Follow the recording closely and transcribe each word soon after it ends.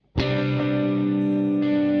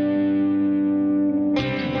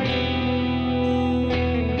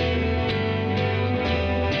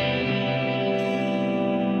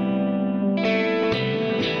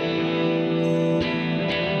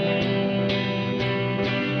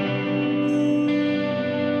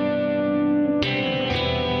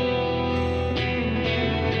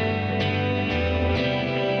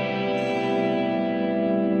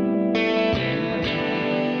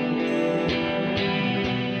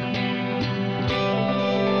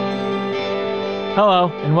Hello,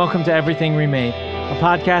 and welcome to Everything Remade, a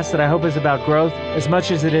podcast that I hope is about growth as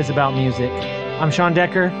much as it is about music. I'm Sean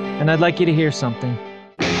Decker, and I'd like you to hear something.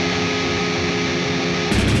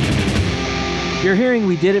 You're hearing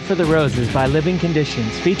We Did It for the Roses by Living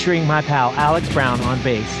Conditions, featuring my pal Alex Brown on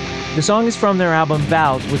bass. The song is from their album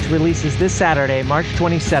Vows, which releases this Saturday, March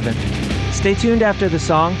 27th. Stay tuned after the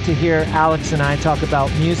song to hear Alex and I talk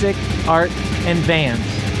about music, art, and vans.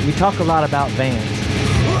 We talk a lot about vans.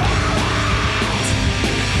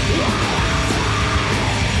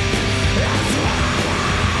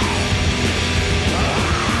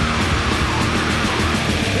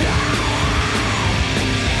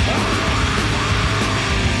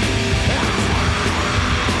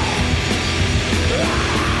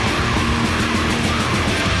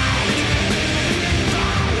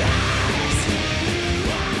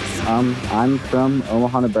 I'm from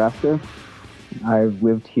Omaha, Nebraska. I've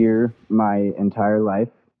lived here my entire life.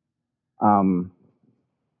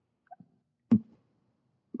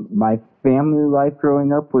 My family life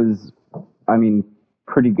growing up was,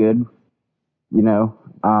 pretty good. Both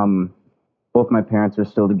my parents are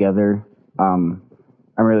still together. I'm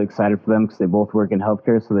really excited for them because they both work in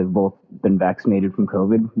healthcare, so they've both been vaccinated from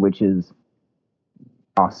COVID, which is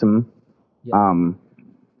awesome. Yeah.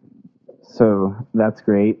 So that's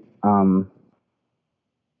great.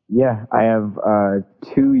 I have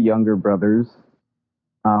two younger brothers.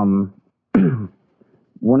 One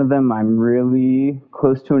of them I'm really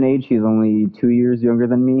close to in age. He's only 2 years younger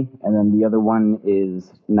than me, and then the other one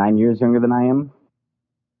is 9 years younger than I am.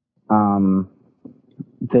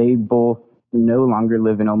 They both no longer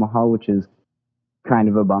live in Omaha, which is kind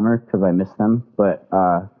of a bummer because I miss them. But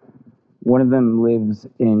one of them lives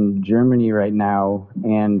in Germany right now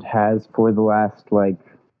and has for the last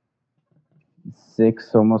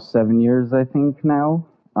 6, almost 7 years, I think now.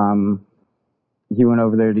 He went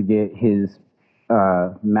over there to get his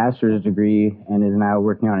master's degree and is now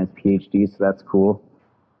working on his PhD, so that's cool.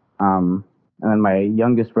 And then my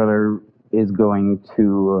youngest brother is going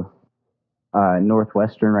to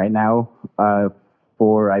Northwestern right now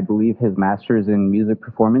for, I believe, his master's in music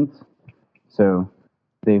performance. So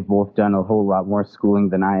they've both done a whole lot more schooling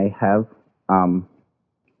than I have.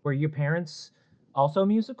 Were your parents also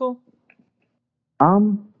musical?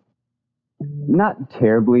 Not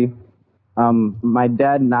terribly. My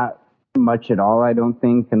dad, not much at all, I don't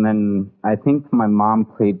think. And then I think my mom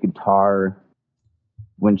played guitar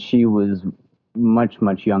when she was much,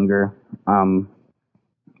 much younger.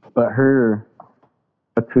 But her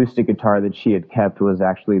acoustic guitar that she had kept was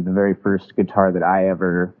actually the very first guitar that I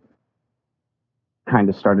ever kind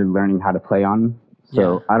of started learning how to play on.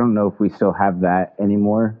 So yeah. I don't know if we still have that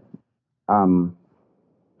anymore.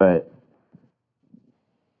 But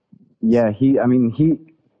yeah, he's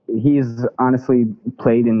honestly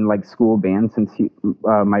played in school bands since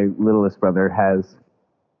my littlest brother has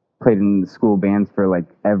played in school bands for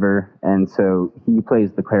ever, and so he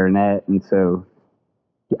plays the clarinet, and so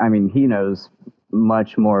he knows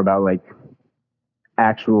much more about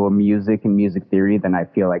actual music and music theory than I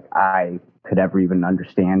feel like I could ever even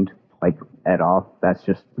understand at all. That's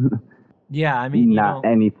just not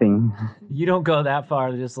anything. You don't go that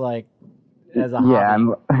far, just as a hobby.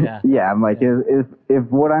 I'm Yeah. If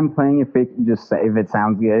what I'm playing, if it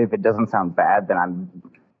sounds good, if it doesn't sound bad, then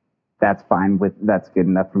that's fine that's good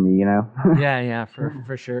enough for me, Yeah,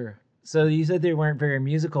 for sure. So you said they weren't very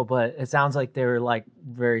musical, but it sounds like they were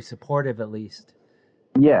very supportive at least.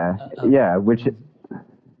 Which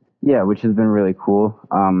has been really cool.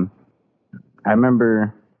 I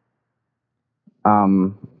remember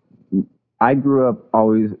I grew up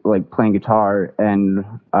always playing guitar, and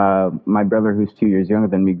my brother, who's 2 years younger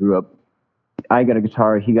than me, grew up. I got a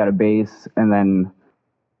guitar, he got a bass, and then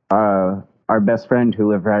our best friend who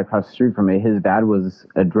lived right across the street from me, his dad was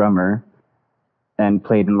a drummer and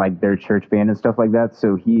played in their church band and stuff like that.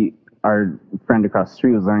 So our friend across the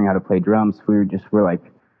street was learning how to play drums.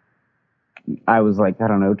 I was I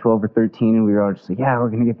don't know, 12 or 13, and we were all just yeah, we're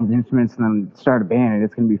gonna get these instruments and then start a band, and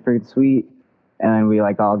it's gonna be freaking sweet. And then we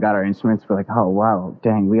all got our instruments. We're oh wow,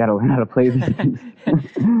 dang, we gotta learn how to play these.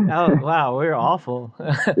 Oh wow, we're awful.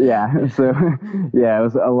 Yeah, so yeah, it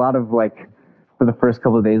was a lot of for the first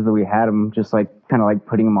couple of days that we had them, just kind of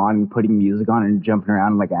putting them on and putting music on and jumping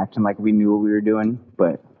around and acting like we knew what we were doing.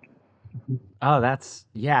 But oh, that's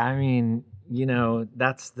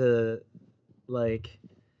that's the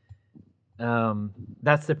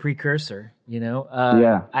that's the precursor.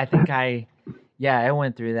 Yeah. I think I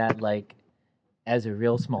went through that as a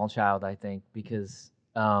real small child, I think, because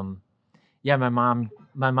my mom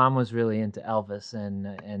was really into Elvis,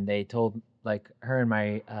 and they told her and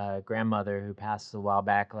my grandmother, who passed a while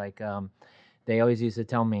back, they always used to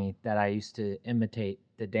tell me that I used to imitate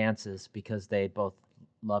the dances because they both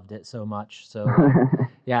loved it so much. So like,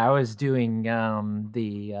 yeah, I was doing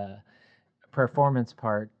the performance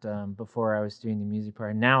part before I was doing the music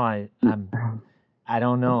part. Now I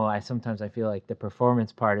don't know. I feel like the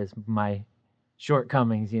performance part is my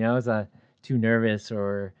shortcomings. Is too nervous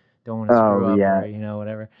or don't want to screw Oh up yeah. or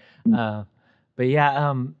whatever. Uh, but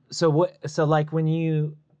yeah. So what? So like when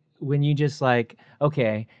you just like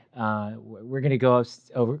okay, we're gonna go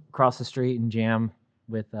over across the street and jam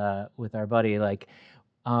with our buddy. Like,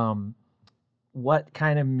 um, what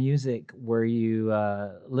kind of music were you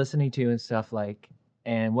listening to and stuff like?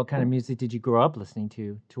 And what kind of music did you grow up listening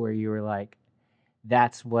to where you were like,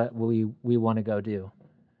 that's what we want to go do?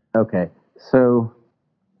 Okay. So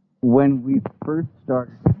when we first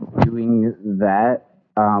started doing that,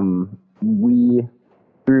 we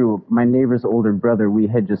through my neighbor's older brother, we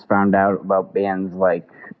had just found out about bands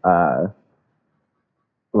uh,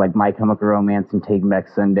 like My Chemical Romance and Take Back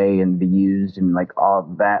Sunday and The Used and like all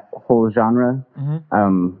that whole genre.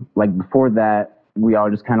 Like before that, we all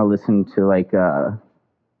just kind of listened to like I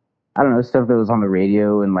don't know, stuff that was on the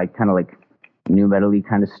radio and like kind of like new metal-y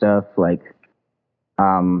kind of stuff,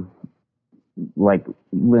 um like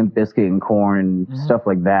Limp Bizkit and Korn and stuff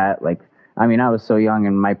like that. Like, I mean, I was so young,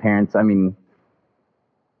 and my parents, I mean,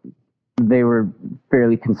 they were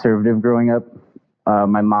fairly conservative growing up.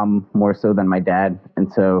 My mom more so than my dad,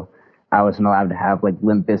 and so I wasn't allowed to have like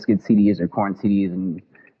Limp Bizkit CDs or Korn CDs and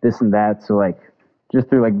this and that. So like, just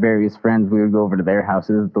through like various friends, we would go over to their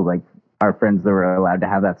houses, to like our friends that were allowed to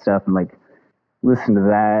have that stuff, and like listen to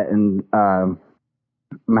that. And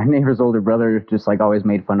my neighbor's older brother just like always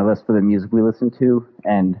made fun of us for the music we listened to,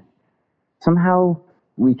 and somehow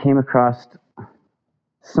we came across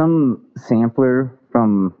some sampler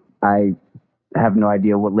from, I have no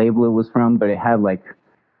idea what label it was from, but it had like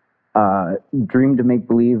Dream to Make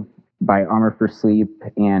Believe by Armor for Sleep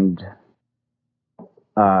and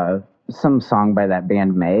some song by that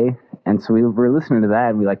band May. And so we were listening to that,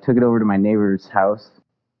 and we like took it over to my neighbor's house,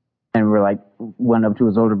 and we're like, went up to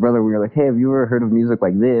his older brother. We were like, hey, have you ever heard of music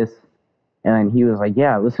like this? And then he was like,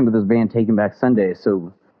 yeah, listen to this band Taking Back Sunday.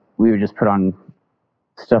 So we would just put on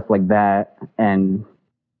stuff like that and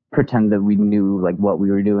pretend that we knew like what we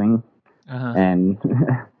were doing. And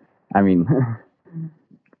I mean,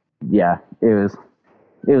 yeah, it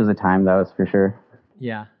was a time, that was for sure.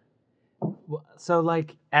 Yeah. So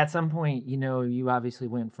like at some point, you obviously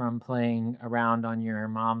went from playing around on your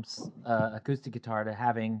mom's acoustic guitar to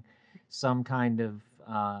having some kind of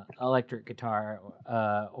electric guitar,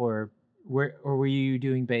 or were you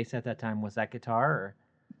doing bass at that time? Was that guitar?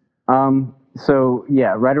 So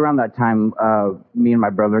yeah, right around that time, me and my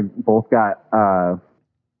brother both got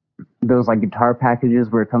those like guitar packages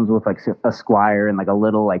where it comes with like a Squire and like a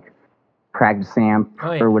little like practice amp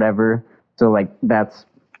or whatever. So like that's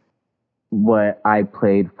what I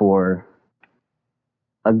played for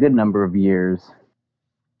a good number of years,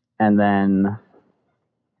 and then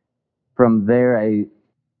from there I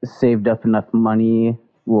saved up enough money,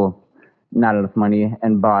 well, not enough money,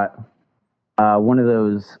 and bought one of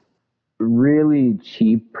those really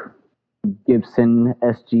cheap Gibson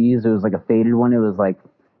SGs. It was like a faded one. It was like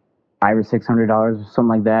 $500 or $600 or something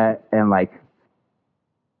like that, and like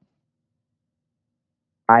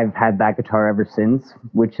I've had that guitar ever since,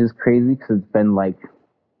 which is crazy because it's been like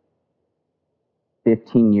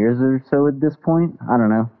 15 years or so at this point. I don't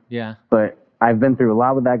know. Yeah. But I've been through a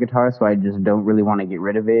lot with that guitar, so I just don't really want to get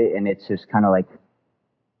rid of it, and it's just kind of like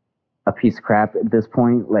a piece of crap at this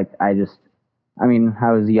point. Like I mean,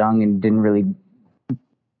 I was young and didn't really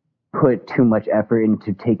put too much effort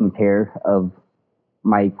into taking care of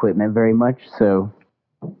my equipment very much, so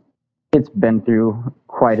it's been through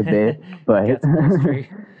quite a bit. But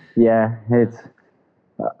yeah,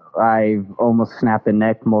 I've almost snapped a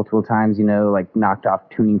neck multiple times, like knocked off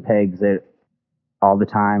tuning pegs all the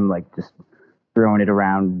time, like just throwing it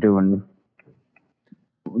around,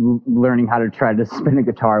 learning how to try to spin a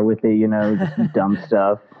guitar with it, just dumb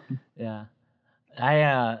stuff. Yeah.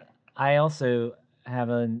 I also have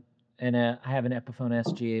I have an Epiphone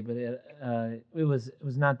SG, but it was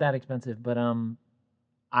not that expensive, but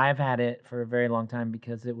I've had it for a very long time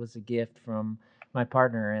because it was a gift from my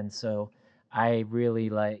partner, and so I really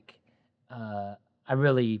like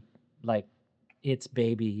its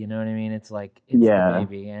baby, you know what I mean? It's like it's the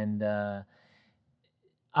baby, and a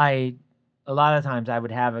lot of times I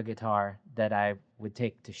would have a guitar that I would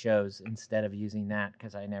take to shows instead of using that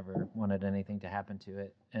because I never wanted anything to happen to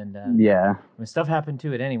it, and stuff happened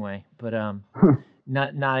to it anyway, but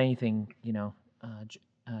not anything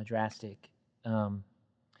drastic.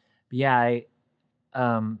 Yeah,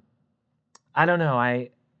 I don't know. I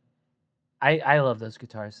love those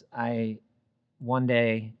guitars. I one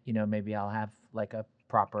day, maybe I'll have like a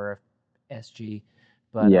proper SG,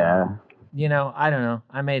 but Yeah, I don't know.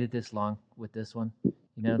 I made it this long with this one.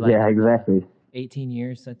 yeah, Like exactly. 18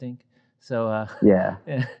 years, I think. So Yeah,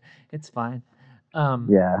 it's fine. Um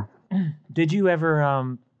yeah. did you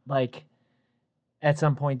ever like at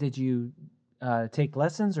some point did you take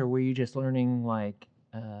lessons, or were you just learning like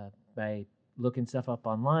by looking stuff up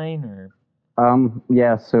online, or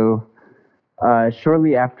Yeah. So,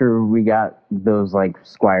 shortly after we got those like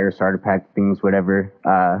Squire starter pack things, whatever,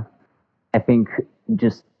 I think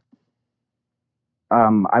just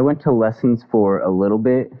I went to lessons for a little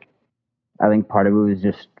bit. I think part of it was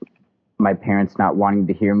just my parents not wanting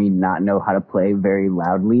to hear me not know how to play very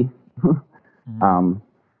loudly. Mhm. um,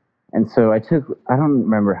 and so I don't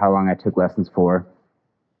remember how long I took lessons for.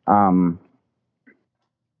 Um,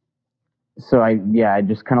 so I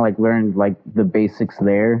just kind of like learned like the basics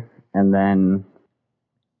there. And then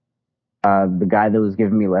the guy that was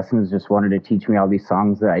giving me lessons just wanted to teach me all these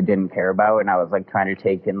songs that I didn't care about. And I was like trying to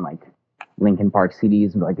take in like Linkin Park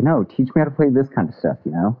CDs and be like, no, teach me how to play this kind of stuff,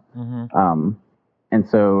 you know? Mhm. Um, and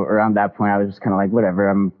so around that point, I was just kind of like, whatever,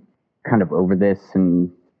 I'm kind of over this and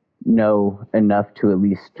know enough to at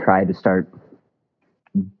least try to start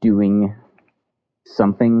doing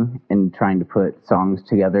something and trying to put songs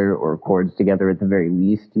together or chords together at the very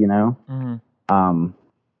least, you know? Mhm. Um,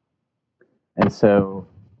 and so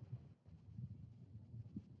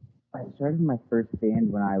I started my first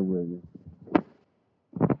band when I was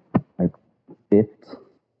like fifth,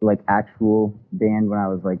 like actual band when I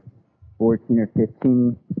was like 14 or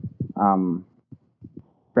 15. Um,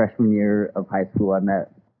 Freshman year of high school, I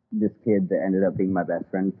met this kid that ended up being my best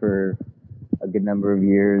friend for a good number of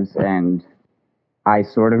years, and I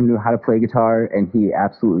sort of knew how to play guitar, and he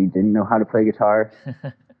absolutely didn't know how to play guitar.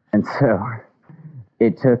 And so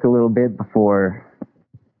it took a little bit before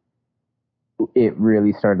it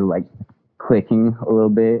really started like clicking a little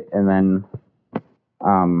bit. And then,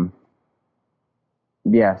 um,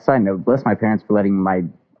 yeah, side note, bless my parents for letting my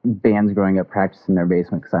bands growing up practice in their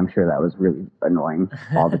basement because I'm sure that was really annoying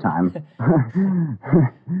all the time.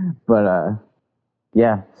 But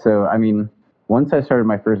yeah, so I mean, once I started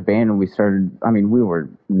my first band and we started, I mean, we were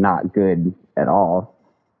not good at all.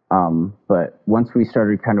 But once we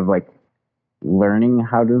started kind of like learning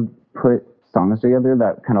how to put songs together,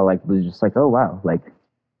 that kind of like was just like, oh wow, like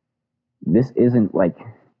this isn't like,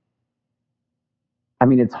 I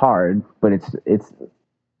mean, it's hard, but it's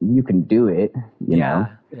you can do it, you know.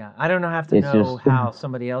 Yeah, yeah. I don't know have to It's know just how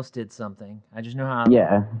somebody else did something. I just know how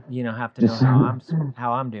yeah, have to know just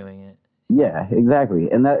how I'm doing it. yeah, exactly.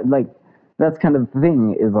 And that like that's kind of the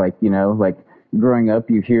thing is like, you know, like growing up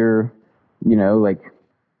you hear, you know, like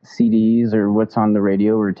CDs or what's on the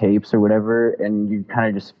radio or tapes or whatever and you kind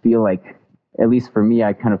of just feel like at least for me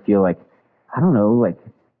I kind of feel like I don't know, like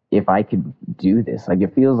if I could do this. Like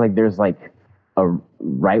it feels like there's like a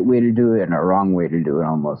right way to do it and a wrong way to do it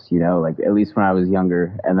almost, you know, like at least when I was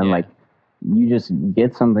younger and then Yeah. like you just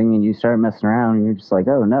get something and you start messing around and you're just like,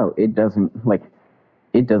 "Oh no, it doesn't like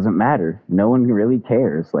it doesn't matter. No one really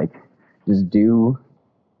cares. Like, just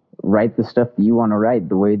write the stuff that you want to write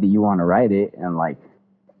the way that you want to write it. And like,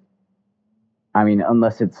 I mean,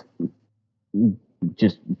 unless it's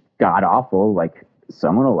just god awful, like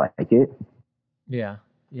someone will like it. Yeah.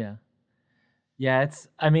 Yeah. Yeah,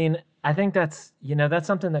 I mean, I think that's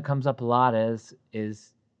something that comes up a lot is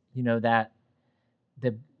that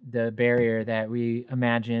the barrier that we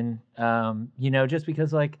imagine just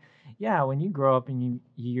because like yeah, when you grow up and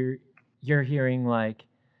you're hearing like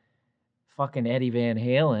fucking Eddie Van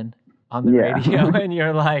Halen on the Yeah. radio and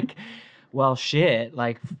you're like, well shit,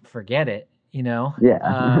 like forget it,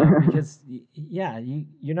 Yeah. because yeah,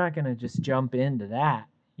 you're not going to just jump into that,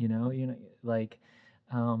 like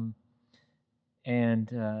um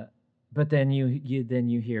and but then you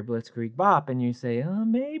hear Blitzkrieg Bop and you say, oh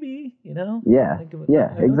maybe, Yeah. like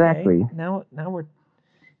Yeah. okay, Exactly. now we're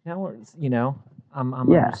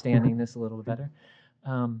I'm Yeah. understanding this a little bit better.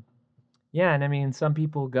 um yeah, and I mean some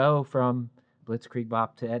people go from Blitzkrieg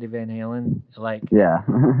Bop to Eddie Van Halen Yeah.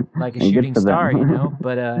 like a And good shooting for star, them.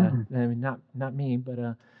 but I mean not me, but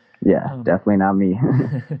Yeah. um Definitely not me.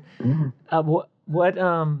 what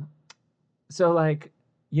so like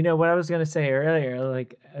what I was gonna say earlier,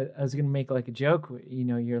 like I was gonna make like a joke,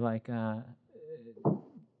 you're like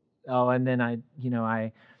oh, and then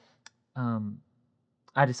um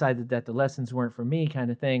I decided that the lessons weren't for me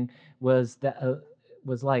kind of thing. Was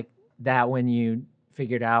like that when you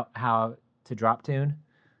figured out how to drop tune,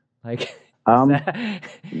 like is um. that is that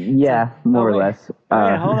Yeah. oh More or wait less.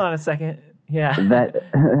 hold on a second, Yeah.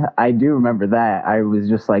 That I do remember that. I was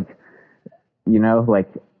just like, like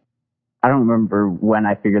I don't remember when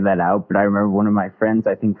I figured that out, but I remember one of my friends,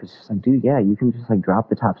 I think, was just like, dude, yeah, you can just like drop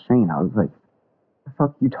the top string. And I was like, what the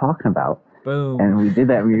fuck are you talking about? Boom. And we did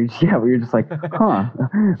that. We were just like, huh,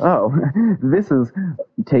 oh,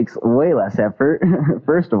 takes way less effort,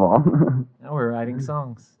 first of all. Now we're writing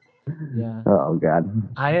songs. Yeah. Oh God.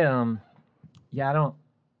 I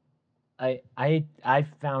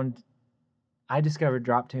discovered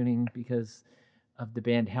drop tuning because of the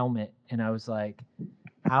band Helmet, and I was like,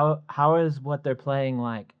 how is what they're playing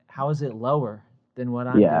like? How is it lower than what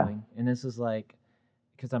I'm doing? And this is like,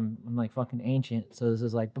 because I'm like fucking ancient, so this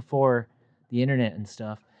is like before the internet and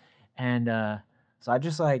stuff, and so I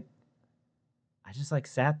just like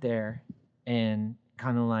sat there and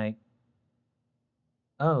kind of like,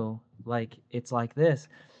 oh, like it's like this,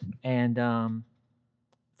 and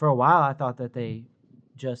for a while I thought that they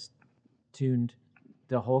just tuned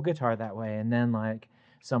the whole guitar that way, and then like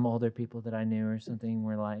some older people that I knew or something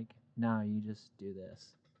were like, no, you just do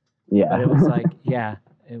this. Yeah. But it was like,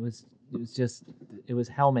 it was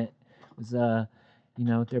Helmet. It was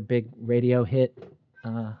their big radio hit,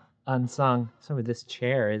 Unsung. Some of this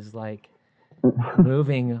chair is like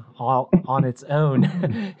moving all on its own.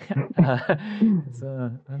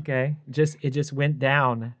 So okay, it just went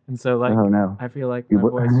down, and so like, oh no, I feel like my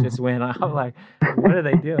voice just went out. Like, what are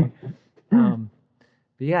they doing? But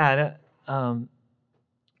yeah,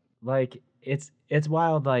 like it's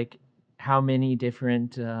wild, like how many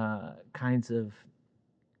different kinds of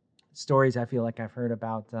stories I feel like I've heard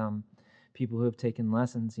about people who have taken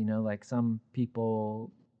lessons. Like some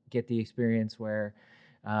people get the experience where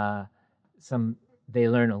they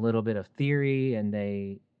learn a little bit of theory and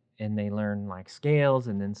they learn like scales,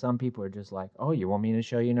 and then some people are just like, oh, you want me to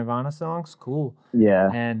show you Nirvana songs? Cool.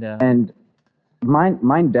 Yeah. And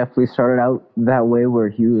mine definitely started out that way, where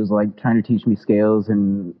he was like trying to teach me scales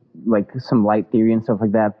and like some light theory and stuff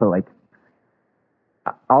like that. But like,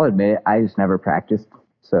 I'll admit it, I just never practiced.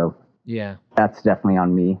 So yeah, that's definitely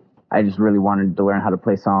on me. I just really wanted to learn how to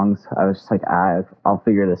play songs. I was just like, I'll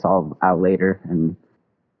figure this all out later. And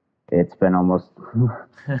it's been almost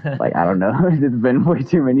like, I don't know, it's been way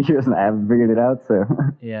too many years and I haven't figured it out. So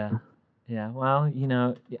yeah. Well,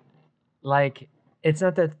 like it's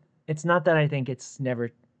not that I think it's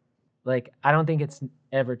never, like, I don't think it's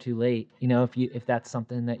ever too late, if that's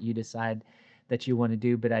something that you decide that you want to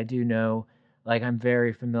do. But I do know, like, I'm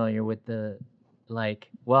very familiar with the, like,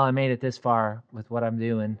 well, I made it this far with what I'm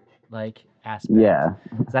doing, like, aspect. Yeah.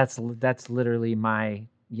 That's literally my,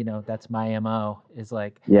 that's my MO, is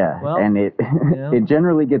like, yeah. well, and it it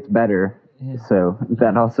generally gets better. Yeah. So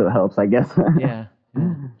that also helps, I guess. Yeah.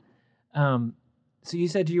 So you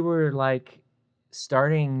said you were like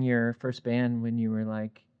starting your first band when you were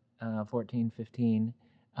like 14, 15.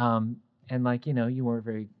 And like, you weren't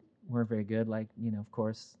very good. Like, of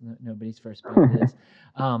course, nobody's first band is.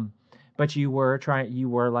 But you were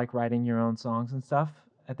like writing your own songs and stuff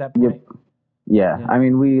at that point? Yep. Yeah. I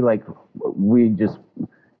mean, we just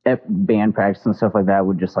at band practice and stuff like that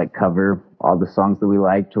would just like cover all the songs that we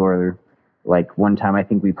liked, or like one time I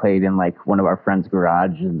think we played in like one of our friends'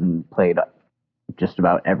 garage and played just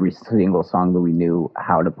about every single song that we knew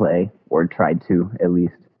how to play, or tried to at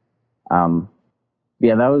least.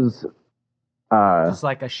 Yeah, that was just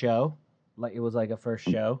like a show, like it was like a first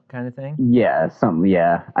show kind of thing. Yeah,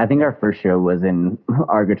 yeah. I think our first show was in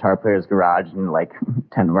our guitar player's garage, and like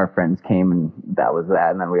 10 of our friends came, and that was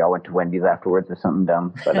that. And then we all went to Wendy's afterwards or something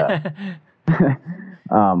dumb. But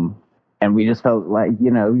and we just felt like,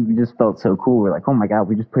 we just felt so cool. We're like, oh my God,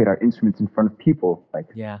 we just played our instruments in front of people. Like,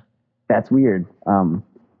 yeah, that's weird.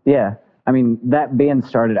 Yeah. I mean, that band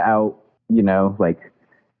started out, like,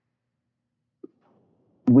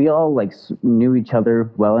 we all like knew each other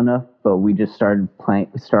well enough, but we just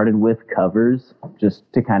started with covers just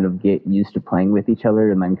to kind of get used to playing with each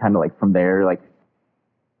other, and then kind of like from there, like,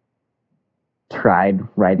 tried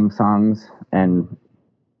writing songs and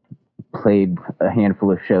played a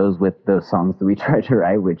handful of shows with those songs that we tried to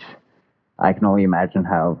write, which I can only imagine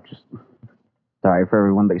how just sorry for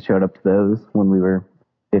everyone that showed up to those when we were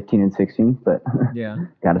 15 and 16, but yeah,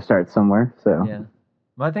 got to start somewhere. So yeah.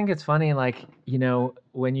 Well, I think it's funny, like,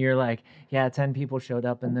 when you're like, yeah, 10 people showed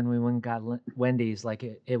up, and then we went and got Wendy's, like,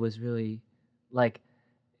 it was really, like,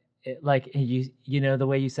 the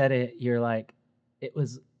way you said it, you're like, it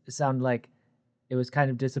sounded like it was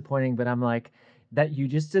kind of disappointing, but I'm like, that you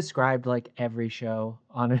just described, like, every show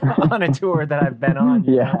on a tour that I've been on,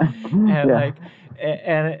 yeah. And, yeah. like,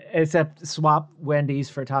 and except swap Wendy's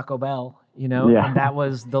for Taco Bell. Yeah. And that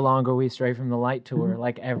was The Longer We Stray from the Light tour.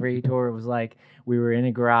 Like, every tour was like, we were in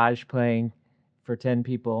a garage playing for 10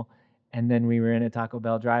 people, and then we were in a Taco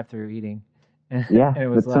Bell drive-through eating. And Yeah, it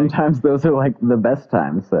was but like, sometimes those are like the best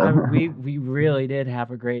times. So we really did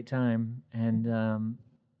have a great time. And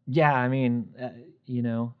yeah, I mean, you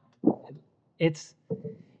know, it's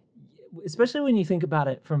especially when you think about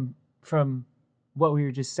it from what we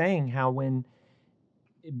were just saying, how when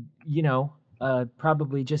you know,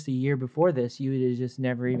 probably just a year before this, you would have just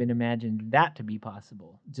never even imagined that to be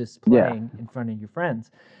possible, just yeah, playing in front of your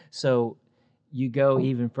friends. So you go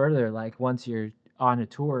even further, like once you're on a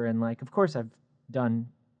tour, and like, of course, I've done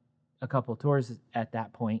a couple tours at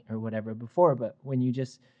that point or whatever before, but when you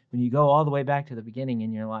go all the way back to the beginning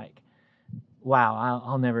and you're like, wow,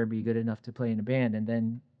 I'll never be good enough to play in a band, and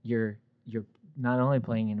then you're not only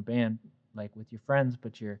playing in a band like with your friends,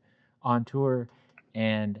 but you're on tour,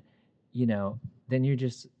 and you know, then you're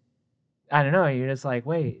just, I don't know, you're just like,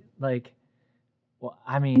 wait, like, well,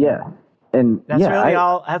 I mean, yeah, and that's yeah, really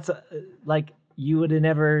all. That's like you would have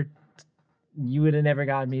never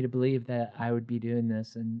gotten me to believe that I would be doing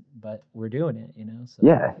this, and but we're doing it, you know. So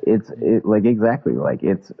yeah, it like exactly like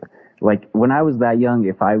it's like when I was that young,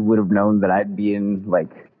 if I would have known that I'd be in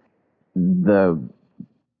like the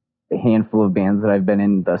handful of bands that I've been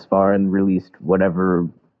in thus far and released whatever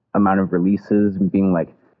amount of releases and being like,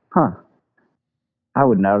 huh, I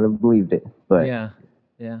would not have believed it. But yeah,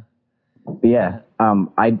 yeah, yeah, yeah,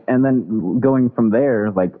 I and then going from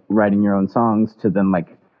there, like writing your own songs to then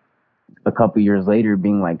like a couple years later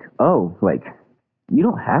being like, oh, like you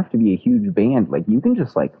don't have to be a huge band. Like you can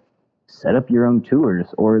just like set up your own tours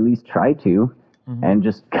or at least try to mm-hmm. and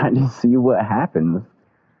just kind of see what happens.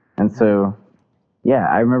 And so, yeah,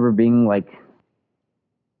 I remember being like,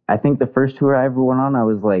 I think the first tour I ever went on, I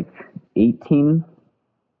was like 18,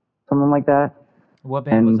 something like that. What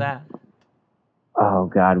band was And that? oh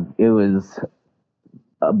God, it was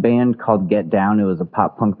a band called Get Down. It was a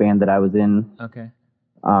pop punk band that I was in. Okay.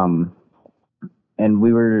 Um, and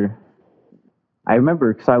we were, I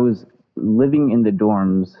remember because I was living in the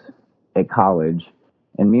dorms at college,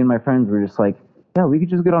 and me and my friends were just like, yeah, we could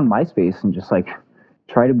just get on MySpace and just like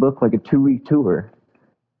try to book like a 2 week tour,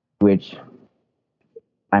 which,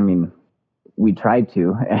 I mean, we tried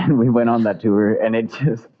to, and we went on that tour, and it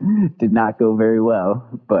just did not go very well.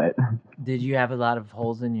 But Did you have a lot of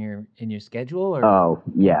holes in your schedule, or oh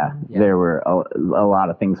yeah, Yeah. there were a lot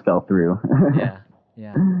of things fell through. yeah,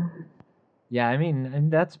 yeah, yeah? I mean,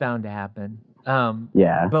 and that's bound to happen.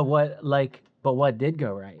 Yeah. But what did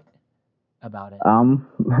go right about it?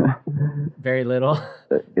 Very little.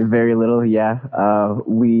 Very little. Yeah.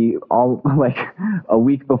 We all like a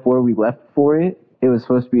week before we left for it. It was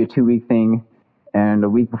supposed to be a 2 week thing, and a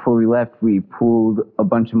week before we left, we pooled a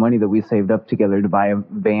bunch of money that we saved up together to buy a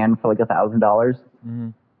van for like $1,000. Mm-hmm.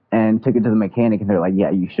 And took it to the mechanic, and they're like,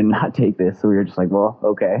 "Yeah, you should not take this." So we were just like, "Well,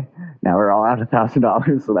 okay." Now we're all out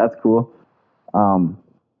 $1,000, so that's cool.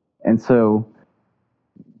 And so,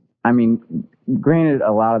 I mean, granted,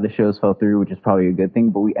 a lot of the shows fell through, which is probably a good thing.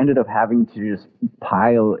 But we ended up having to just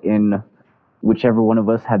pile in whichever one of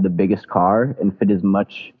us had the biggest car and fit as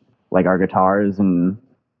much, like our guitars and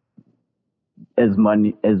as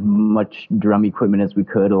much drum equipment as we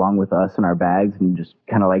could, along with us and our bags, and just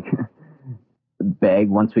kind of like beg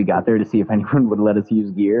once we got there to see if anyone would let us use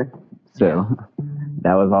gear. So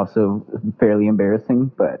that was also fairly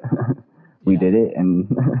embarrassing, but we did it, and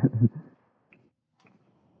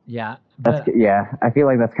Yeah, that's yeah. I feel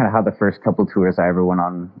like that's kind of how the first couple tours I ever went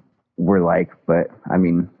on were like. But I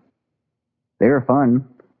mean, they were fun,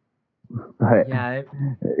 but yeah.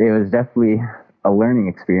 it was definitely a learning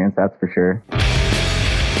experience. That's for sure.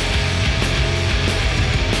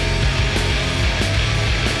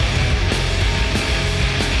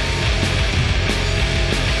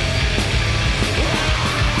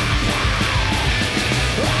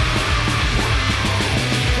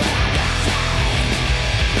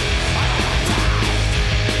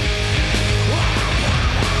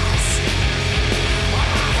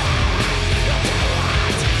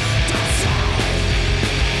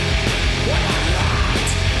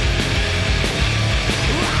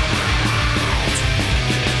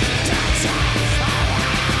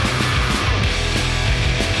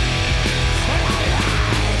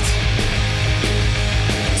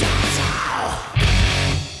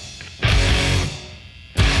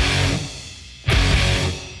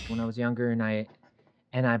 Younger, and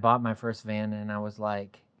I bought my first van, and I was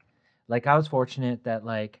like I was fortunate that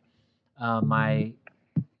my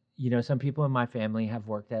some people in my family have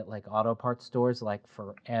worked at like auto parts stores like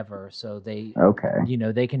forever, so they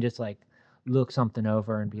they can just like look something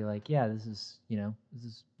over and be like, yeah, this is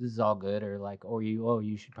this is all good, or like, or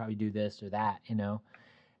you should probably do this or that,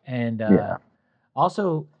 and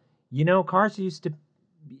also Cars used to.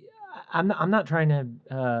 I'm not trying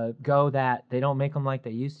to go that they don't make them like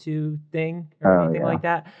they used to thing or Oh anything yeah. like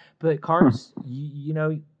that. But cars, you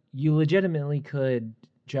legitimately could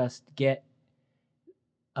just get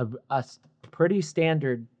a pretty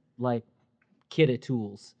standard like kit of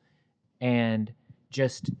tools and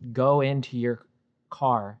just go into your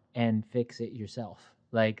car and fix it yourself.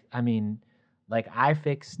 Like, I mean, like I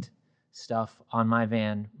fixed stuff on my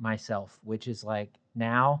van myself, which is like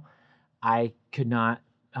now I could not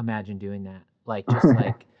imagine doing that. Like just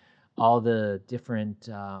like all the different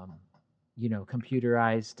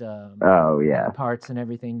computerized Oh yeah. parts and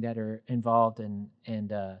everything that are involved and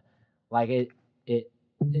like it it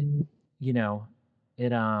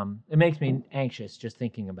makes me anxious just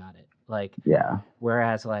thinking about it. Like Yeah.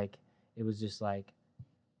 whereas like it was just like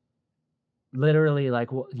literally like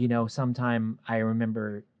sometime I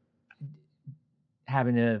remember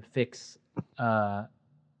having to fix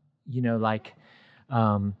like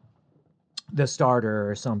um the starter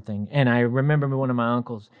or something, and I remember one of my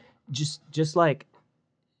uncles just like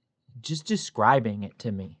just describing it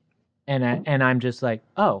to me, and I'm just like,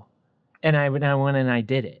 oh, and I went and I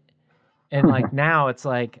did it, and like now it's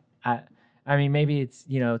like I mean maybe it's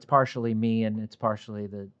it's partially me and it's partially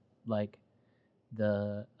the like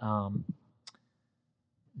the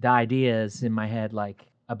ideas in my head like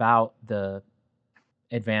about the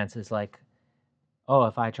advances, like, oh,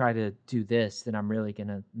 if I try to do this then I'm really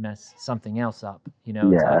gonna mess something else up, it's Yeah.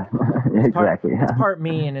 like it's Exactly. it's Yeah. part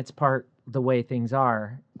me and it's part the way things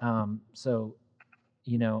are. So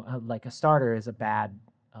like a starter is a bad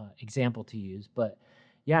example to use, but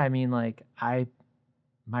yeah, I mean like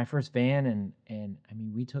my first van and I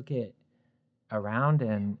mean we took it around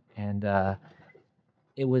and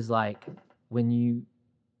it was like when you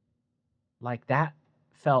like that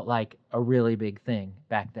felt like a really big thing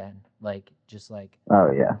back then, like just like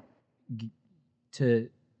Oh yeah. to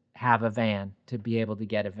have a van, to be able to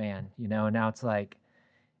get a van, and now it's like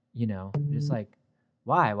just like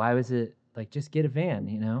why was it like just get a van,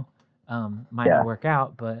 might not Yeah. work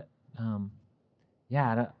out, but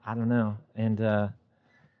yeah, I don't know. And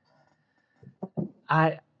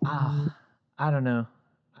I I don't know.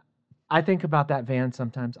 I think about that van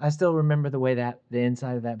sometimes. I still remember the way that the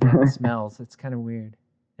inside of that van smells. It's kind of weird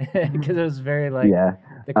because it was very like Yeah.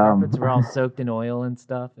 the carpets were all soaked in oil and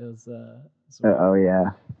stuff. It was Oh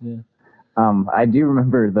yeah. yeah. I do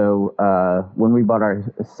remember though, when we bought our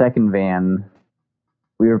second van,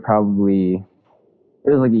 we were probably, it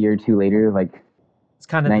was like a year or two later, like It's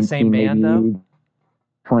kind of the same 19 band though. maybe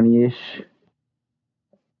 20ish.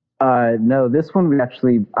 No, this one we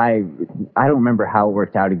actually, I don't remember how it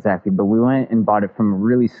worked out exactly, but we went and bought it from a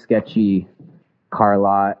really sketchy car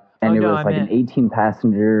lot, and Oh it no, was I like an meant 18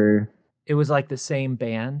 passenger. it was like the same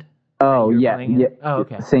band that Oh you were yeah, playing yeah, in. Oh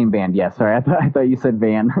okay. same band. Yeah, sorry, I thought you said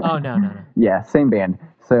van. Oh no. Yeah, same band.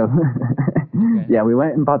 So Okay. yeah, we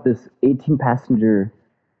went and bought this 18 passenger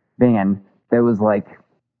van that was like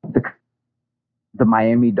the the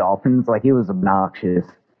Miami Dolphins. Like it was obnoxious.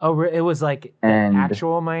 Oh, it was like the And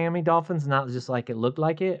actual Miami Dolphins, not just like it looked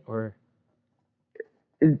like it, or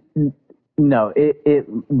it, no, it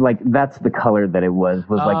like that's the color that it was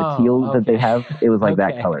like the teal that they okay. have. It was like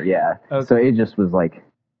that Okay. color, yeah. Okay. So it just was like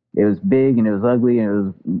it was big and it was ugly and it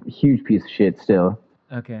was a huge piece of shit still.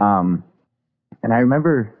 Okay. And I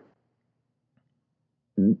remember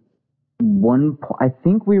I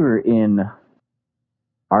think we were in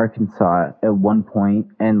Arkansas at one point,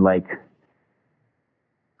 and like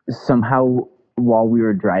somehow while we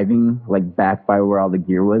were driving, like back by where all the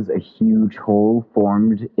gear was, a huge hole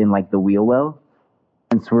formed in like the wheel well.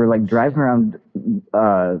 And so we're like driving around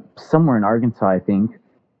somewhere in Arkansas, I think,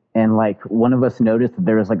 and like one of us noticed that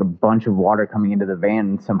there was like a bunch of water coming into the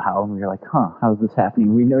van somehow, and we were like, "Huh, how's this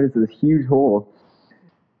happening?" We noticed this huge hole,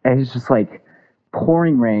 and it's just like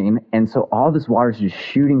pouring rain, and so all this water is just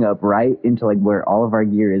shooting up right into like where all of our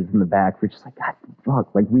gear is in the back. We're just like, God,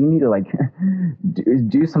 fuck, like we need to like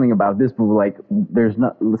do something about this, but like there's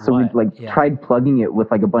not. So we like tried plugging it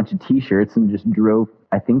with like a bunch of t-shirts and just drove,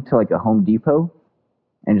 I think, to like a Home Depot,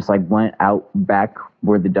 and just like went out back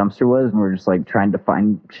where the dumpster was, and we're just like trying to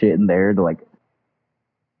find shit in there to like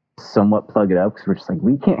somewhat plug it up, because we're just like,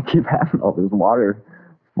 we can't keep having all this water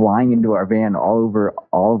flying into our van all over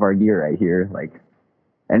all of our gear right here. Like,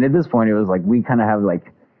 and at this point it was like we kind of have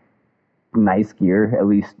like nice gear, at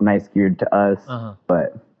least nice geared to us.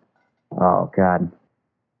 But oh god,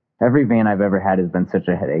 every van I've ever had has been such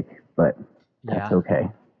a headache, but that's okay.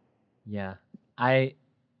 Yeah. I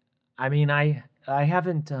mean I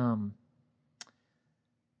haven't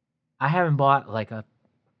bought like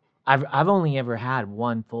I've only ever had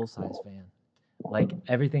one full size van. Like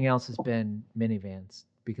everything else has been minivans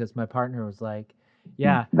because my partner was like,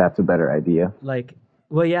 yeah, That's a better idea. like,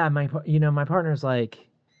 well, yeah, my partner's like,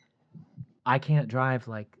 I can't drive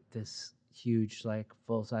like this huge, like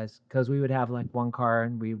full size, because we would have like one car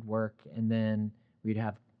and we'd work and then we'd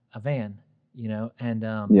have a van, and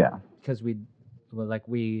Yeah. because we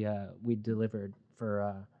delivered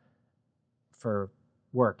for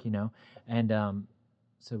work, and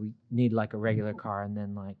so we need like a regular car and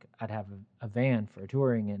then like I'd have a van for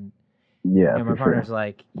touring, and Yeah, my for partner's sure.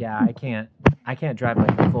 like, yeah, I can't drive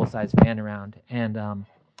like a full size van around, and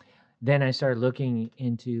then I started looking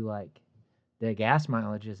into like the gas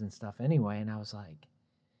mileages and stuff anyway, and I was like,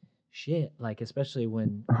 shit, like especially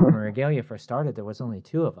when Home Regalia first started, there was only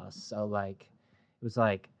two of us, so like it was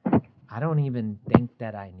like I don't even think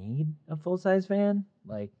that I need a full size van,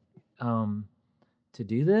 like to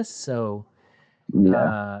do this. So Yeah.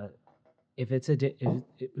 uh, if it's a if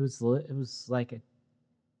it was like a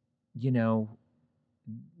you know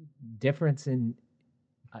difference in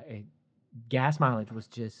gas mileage was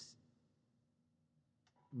just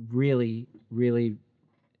really really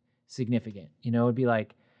significant. It'd be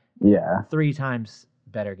like Yeah. 3 times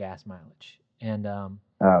better gas mileage, and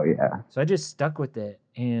Oh yeah. so I just stuck with it,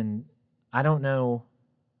 and I don't know,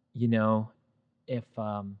 if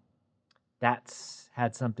that's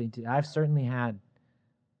had something to. I've certainly had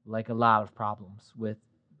like a lot of problems with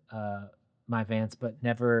uh, my Vans, but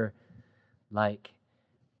never like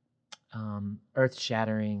earth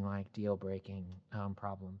shattering, like deal breaking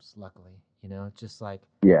problems. Luckily, it's just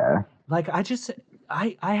Yeah. I just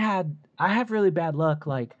I have really bad luck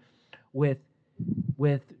like with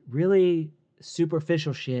really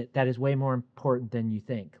superficial shit that is way more important than you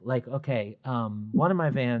think. Like, okay, one of my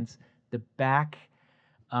Vans, the back,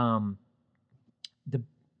 um, the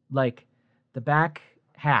like the back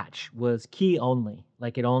hatch was key only.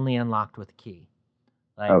 Like it only unlocked with a key.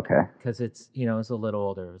 Like Okay. because it's a little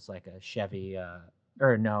older. It was like a Chevy,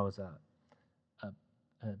 or no, it was a,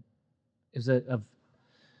 a it was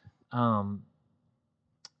um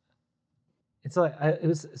it's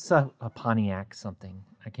a Pontiac something.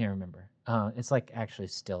 I can't remember. It's like actually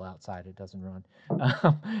still outside. It doesn't run.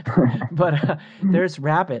 But there's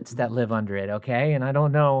rabbits that live under it. Okay, and I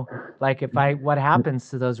don't know, like what happens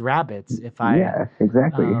to those rabbits if I Yeah,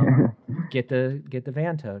 exactly. get the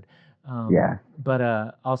van towed. Yeah.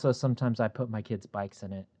 But also sometimes I put my kids' bikes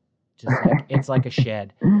in it. Just like it's like a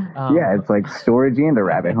shed. Yeah, it's like storage and a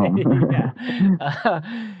rabbit home. Yeah.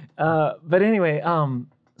 But anyway,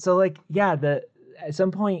 so like yeah, the at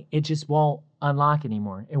some point it just won't unlock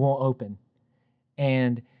anymore. It won't open,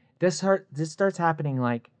 and this starts happening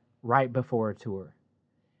like right before a tour,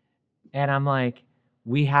 and I'm like,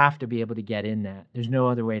 we have to be able to get in that. There's no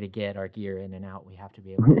other way to get our gear in and out. We have to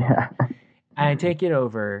be able to do Yeah. that. And I take it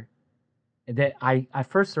over. That I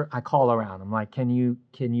first I call around. I'm like, can you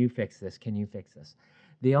fix this? Can you fix this?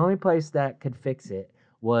 The only place that could fix it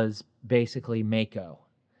was basically Mako,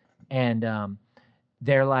 and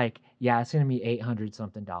they're like, yeah, it's gonna be $800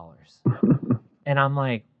 something, and I'm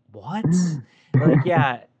like, what? Like,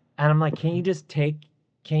 yeah, and I'm like, can you just take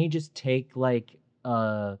like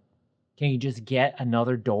can you just get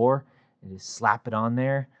another door and just slap it on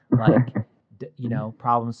there, like,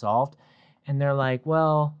 problem solved? And they're like,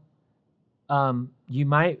 well, you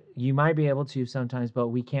might be able to sometimes, but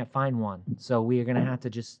we can't find one. So we are gonna have to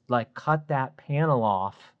just like cut that panel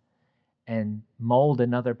off and mold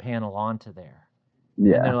another panel onto there.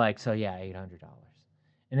 And they're Yeah. like, so yeah, $800.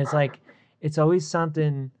 And it's like, it's always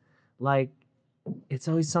something like, it's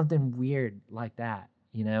always something weird like that.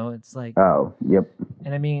 It's like, Oh, yep.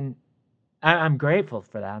 and I mean, I'm grateful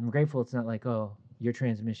for that. I'm grateful it's not like, oh, your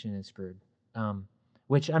transmission is screwed.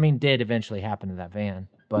 Which I mean did eventually happen to that van,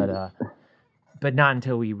 but not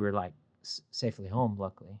until we were like safely home,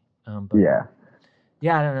 luckily. But Yeah.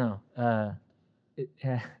 yeah, I don't know.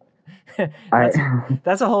 I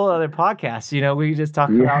That's a whole other podcast. We just talk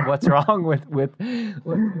about yeah. what's wrong with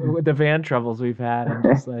the van troubles we've had, and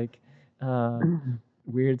just like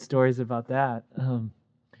weird stories about that.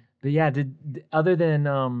 But yeah, other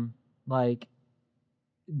than like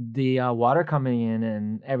the water coming in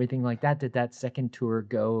and everything like that, did that second tour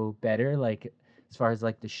go better? Like as far as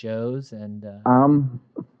like the shows and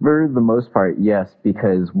For the most part, yes,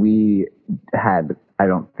 because we had, I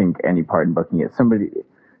don't think, any part in booking it.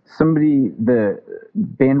 The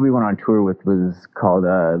band we went on tour with was called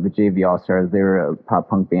the JV All Stars. They were a pop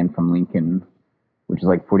punk band from Lincoln, which is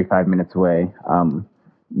like 45 minutes away.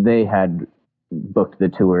 They had booked the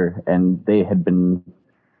tour, and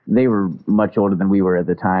they were much older than we were at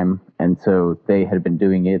the time, and so they had been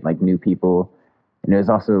doing it like new people. And it was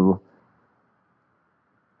also,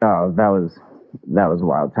 oh, that was that was a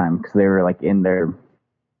wild time because they were like in their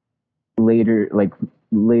later like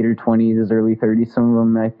later 20s, early 30s, some of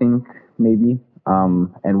them I think maybe.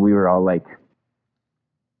 And we were all like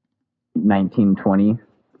 19, 20.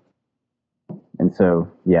 And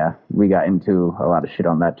so yeah, we got into a lot of shit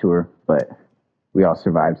on that tour, but we all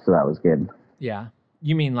survived, so that was good. Yeah.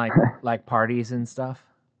 You mean like parties and stuff?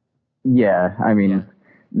 Yeah, I mean, Yeah.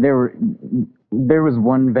 there was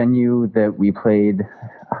one venue that we played,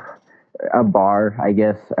 a bar, I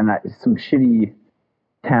guess, and some shitty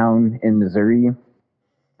town in Missouri.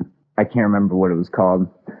 I can't remember what it was called,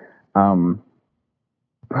 um,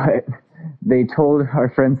 but they told our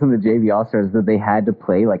friends in the JV All Stars that they had to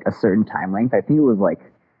play like a certain time length. I think it was like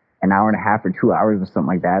an hour and a half or 2 hours or something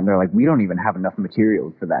like that. And they're like, we don't even have enough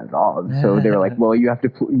material for that at all. So they were like, well, you have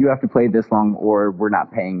to play this long, or we're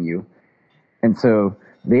not paying you. And so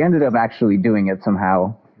they ended up actually doing it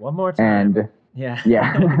somehow. One more time. And yeah.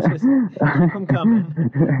 yeah. Just keep them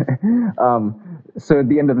coming. So at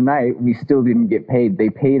the end of the night, we still didn't get paid.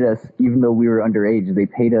 They paid us, even though we were underage, they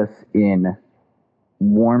paid us in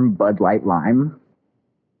warm Bud Light Lime,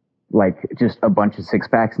 like just a bunch of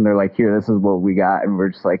 6-packs. And they're like, here, this is what we got. And we're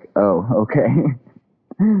just like, oh, okay.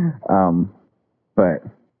 But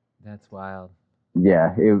that's wild.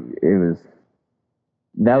 Yeah, it was,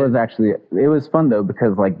 that was actually, it was fun though,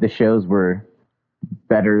 because like the shows were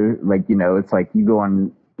better. Like, you know, it's like you go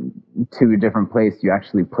on to a different place, you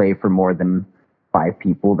actually play for more than 5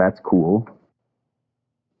 people. That's cool.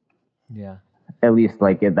 Yeah. At least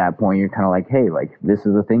like at that point, you're kind of like, hey, like this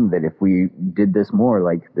is a thing that if we did this more,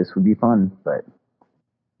 like this would be fun. But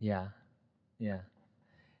yeah.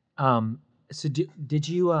 So did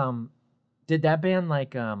you did that band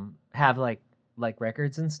like have like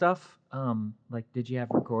records and stuff? Like did you have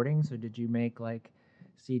recordings, or did you make like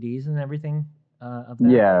CDs and everything of that?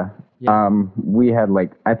 Yeah. We had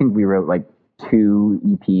like, I think we wrote like 2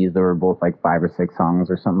 EPs that were both like 5 or 6 songs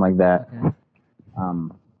or something like that. Okay.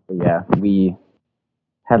 But yeah, we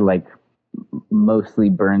had like mostly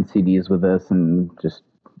burned CDs with us and just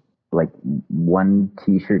like one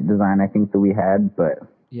T-shirt design I think that we had. But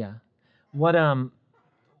yeah, what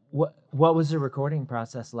was the recording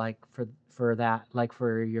process like for that, like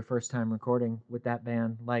for your first time recording with that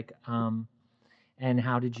band, like and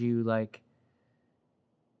how did you like,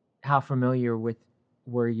 how familiar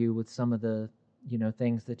were you with some of the, you know,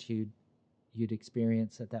 things that you'd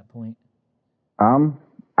experienced at that point?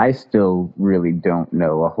 I still really don't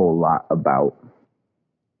know a whole lot about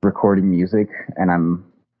recording music, and I'm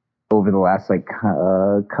over the last like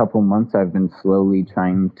couple months I've been slowly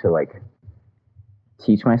trying to like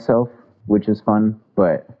teach myself, which is fun.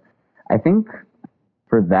 But I think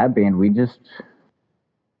for that band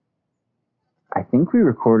I think we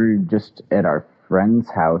recorded just at our friend's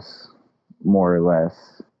house, more or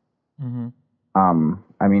less. Mm-hmm.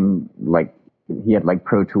 I mean, like he had like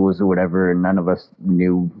Pro Tools or whatever, and none of us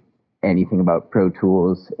knew anything about Pro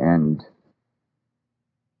Tools, and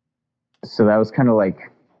so that was kind of like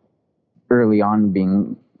early on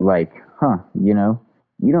being like, huh, you know,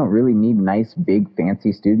 you don't really need nice, big,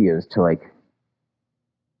 fancy studios to like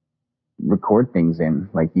record things in.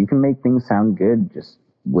 Like you can make things sound good just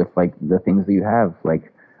with like the things that you have.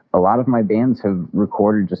 Like a lot of my bands have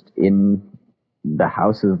recorded just in the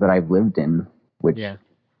houses that I've lived in, which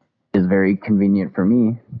is very convenient for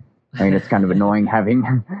me. I mean, it's kind of annoying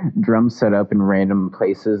having drums set up in random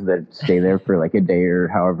places that stay there for like a day or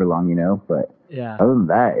however long, you know, but other than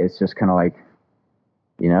that, it's just kind of like,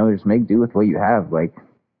 you know, just make do with what you have. Like,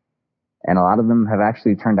 and a lot of them have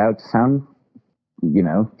actually turned out to sound, you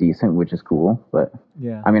know, decent, which is cool. But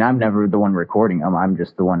I mean, I'm never the one recording them. I'm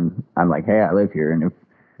just the one, I'm like, hey, I live here, and if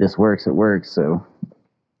this works, it works. So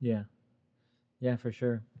yeah, for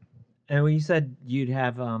sure. And when you said you'd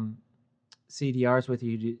have CDRs with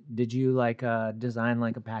you, did you like design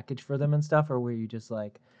like a package for them and stuff, or were you just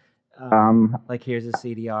like here's a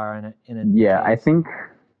CDR in a yeah, case?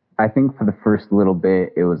 I think for the first little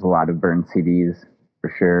bit it was a lot of burned CDs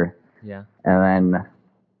for sure. Yeah. And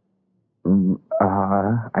then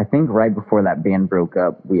I think right before that band broke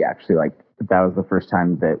up, we actually like, that was the first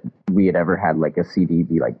time that we had ever had like a CD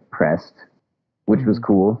be like pressed, which was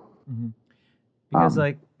cool. Mm-hmm. Because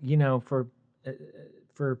like, you know, for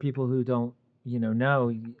people who don't, you know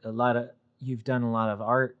you've done a lot of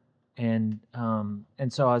art, and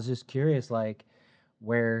so I was just curious, like,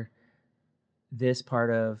 where this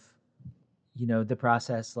part of, you know, the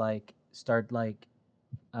process like start like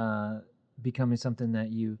becoming something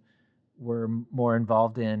that you were more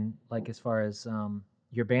involved in, like as far as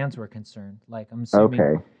your bands were concerned. Like I'm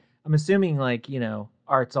assuming like, you know,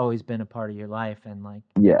 art's always been a part of your life, and like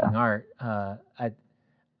making art.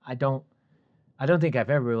 I don't I don't think I've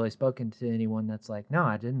ever really spoken to anyone that's like, no,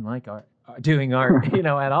 I didn't like art, doing art,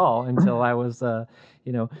 at all until I was,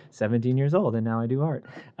 17 years old, and now I do art.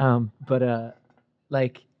 But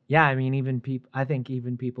like, yeah, I mean, I think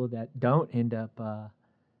even people that don't end up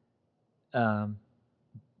um,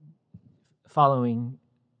 following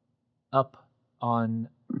up on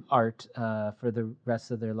art for the rest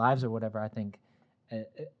of their lives or whatever, I think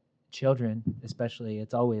children, especially,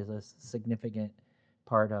 it's always a significant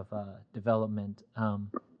part of development.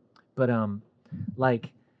 But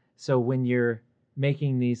like, so when you're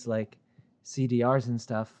making these like CDRs and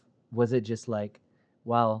stuff, was it just like,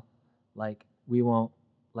 well, like we won't,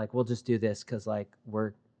 like we'll just do this because like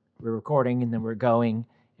we're recording and then we're going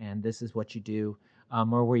and this is what you do,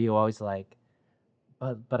 or were you always like,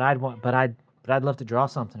 but I'd love to draw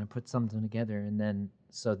something and put something together, and then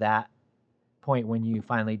so that point when you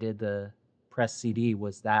finally did the press CD,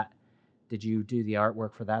 did you do the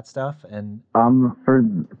artwork for that stuff? And for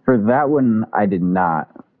that one, I did not.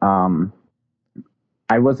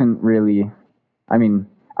 I wasn't really. I mean,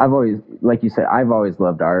 I've always, like you said, I've always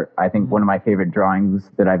loved art. I think one of my favorite drawings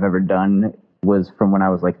that I've ever done was from when I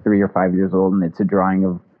was like 3 or 5 years old, and it's a drawing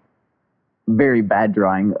of very bad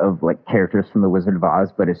drawing of like characters from The Wizard of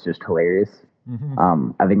Oz, but it's just hilarious.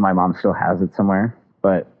 I think my mom still has it somewhere,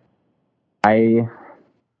 but I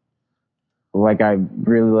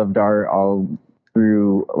really loved art all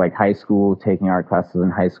through like high school, taking art classes in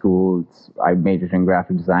high school. I majored in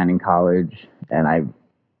graphic design in college, and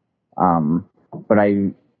but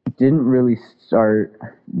I didn't really start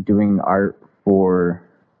doing art for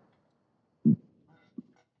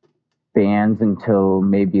bands until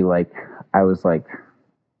maybe like I was like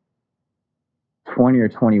 20 or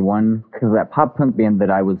 21, because that pop punk band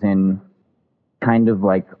that I was in kind of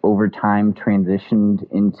like over time transitioned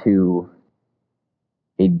into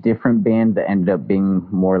a different band that ended up being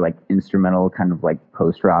more like instrumental, kind of like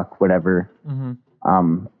post rock, whatever.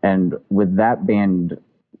 And with that band,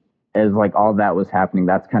 as like all that was happening,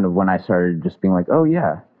 that's kind of when I started just being like, oh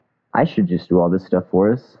yeah, I should just do all this stuff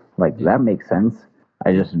for us. Like that makes sense.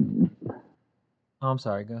 I'm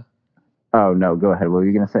sorry, go. Oh no, go ahead. What were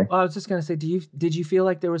you gonna say? Well, I was just gonna say, did you feel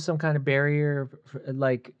like there was some kind of barrier,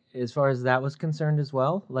 like as far as that was concerned as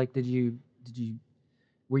well? Like, were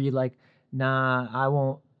you like, nah,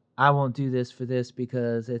 I won't do this for this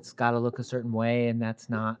because it's got to look a certain way, and that's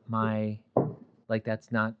not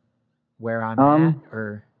that's not where I'm at,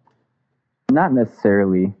 or not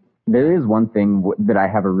necessarily. There is one thing that I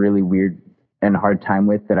have a really weird and hard time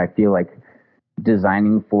with, that I feel like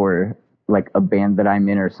designing for like a band that I'm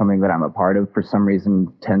in or something that I'm a part of for some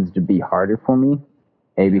reason tends to be harder for me.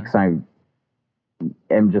 Because I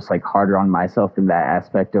am just like harder on myself in that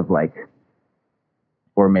aspect of like,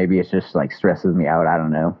 or maybe it's just like stresses me out. I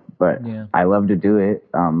don't know, but I love to do it.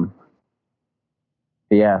 But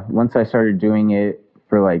yeah, once I started doing it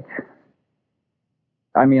for like,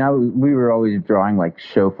 I mean, we were always drawing like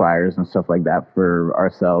show flyers and stuff like that for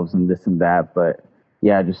ourselves and this and that, but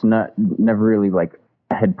yeah, just never really like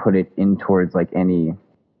had put it in towards like anything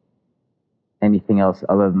else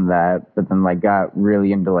other than that. But then like got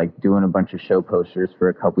really into like doing a bunch of show posters for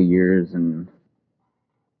a couple years and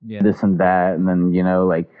this and that, and then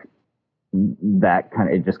like that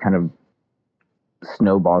it just kind of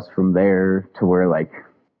snowballs from there to where like,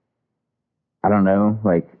 I don't know,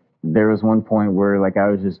 like there was one point where like I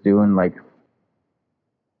was just doing like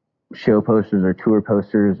show posters or tour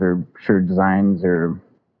posters or shirt designs or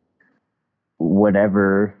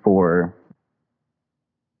whatever for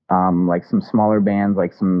like some smaller bands,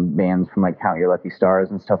 like some bands from like Count Your Lucky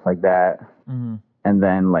Stars and stuff like that. And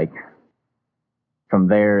then like from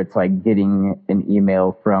there, it's like getting an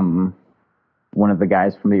email from one of the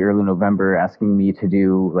guys from the Early November asking me to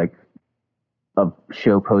do like a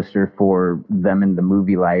show poster for them in the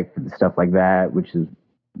movie Life and stuff like that, which is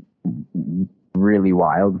really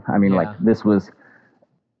wild. I mean, like this was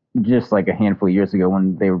just like a handful of years ago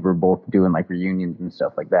when they were both doing like reunions and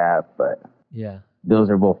stuff like that. But those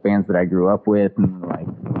are both bands that I grew up with, and like,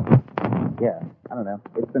 I don't know.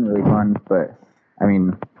 It's been really fun, but I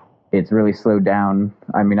mean, it's really slowed down.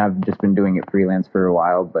 I mean, I've just been doing it freelance for a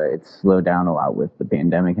while, but it's slowed down a lot with the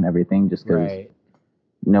pandemic and everything, just because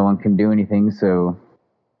no one can do anything. So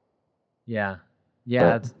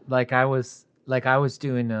it's like I was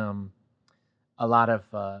doing a lot of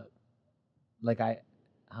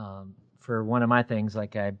for one of my things,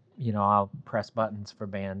 like I'll press buttons for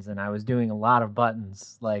bands, and I was doing a lot of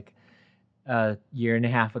buttons like a year and a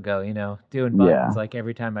half ago, doing buttons like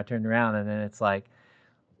every time I turned around, and then it's like,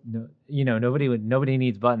 nobody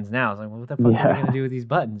needs buttons now. It's like, well, what the fuck are we gonna do with these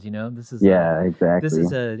buttons? This is exactly. This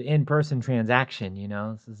is an in-person transaction.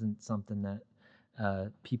 This isn't something that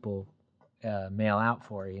people mail out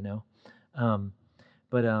for,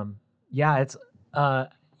 but yeah, it's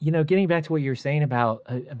getting back to what you were saying about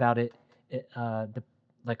the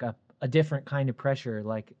like a different kind of pressure,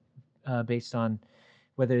 like based on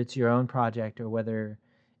whether it's your own project or whether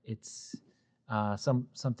it's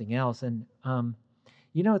something else. And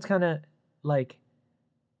it's kind of like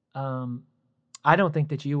I don't think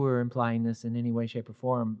that you were implying this in any way, shape, or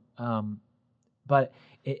form. But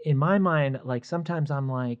in my mind, like sometimes I'm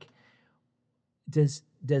like, does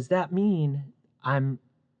that mean I'm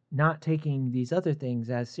not taking these other things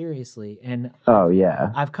as seriously? And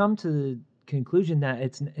I've come to the conclusion that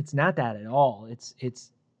it's not that at all. It's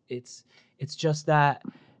just that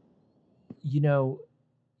you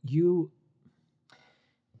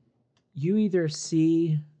either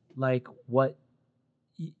see like what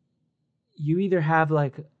you either have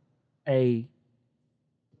like a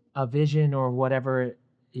vision or whatever,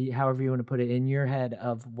 however you want to put it, in your head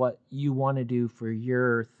of what you want to do for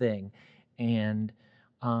your thing. And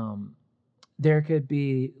there could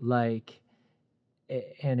be like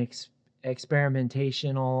an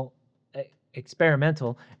experimental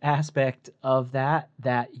aspect of that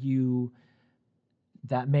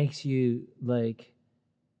makes you like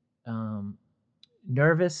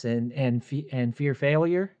nervous and fear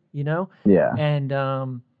failure, Yeah. And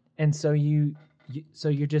so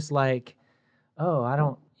you're just like, oh, I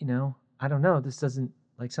don't know, this doesn't,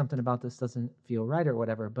 like, something about this doesn't feel right or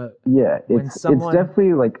whatever. But yeah, it's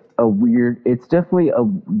definitely like it's definitely a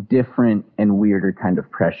different and weirder kind of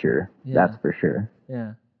pressure. Yeah. That's for sure.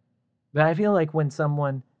 Yeah. But I feel like when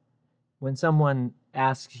someone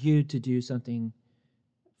asks you to do something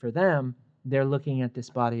for them, they're looking at this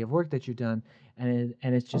body of work that you've done, and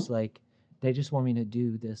it's just like they just want me to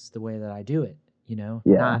do this the way that I do it,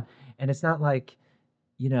 Yeah. And it's not like,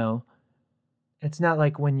 it's not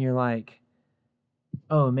like when you're like,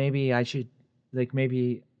 oh, maybe I should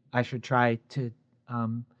try to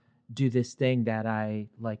do this thing that I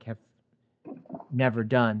like have never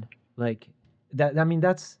done, like that. I mean,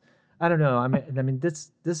 that's, I don't know. I mean, this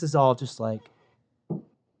is all just like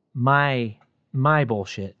my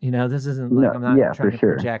bullshit. This isn't like, I'm not trying to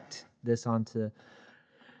project this onto.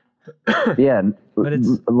 Yeah, but it's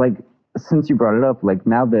like, since you brought it up, like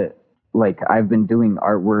now that like I've been doing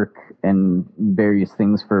artwork and various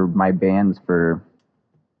things for my bands for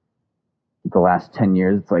the last 10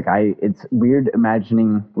 years, it's like it's weird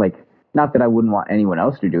imagining, like, not that I wouldn't want anyone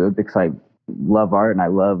else to do it because I love art and I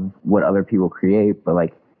love what other people create, but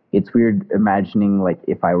like it's weird imagining like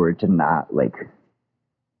if I were to not like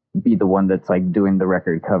be the one that's like doing the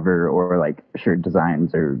record cover or like shirt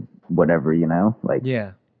designs or whatever, like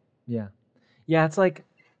yeah, it's like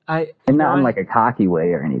and not in like a cocky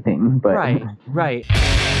way or anything, but right.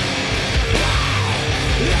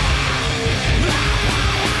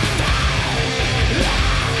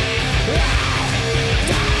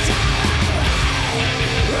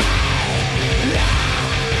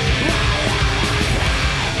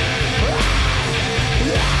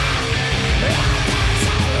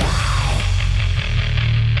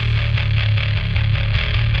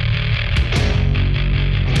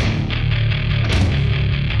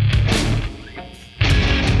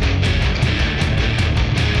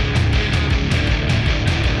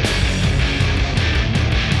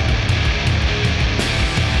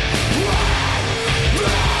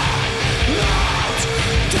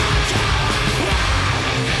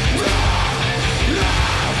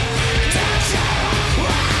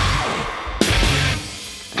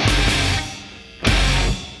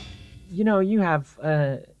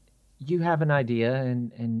 You have an idea,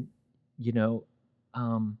 and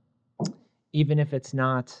even if it's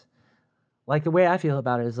not, like, the way I feel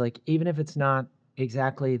about it is like, even if it's not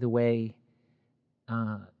exactly the way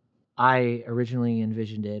I originally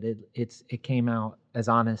envisioned it, it came out as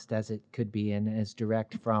honest as it could be and as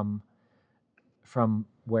direct from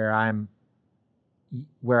where I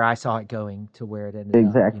saw it going to where it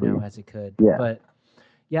ended up, as it could. Yeah. But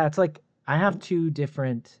yeah, it's like I have two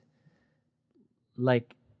different,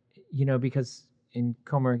 like, because in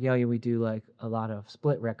Coma Regalia we do like a lot of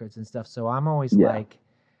split records and stuff, so I'm always like,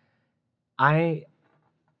 I'm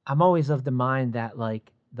always of the mind that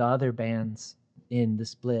like the other bands in the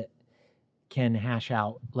split can hash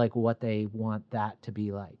out like what they want that to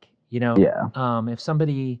be like, if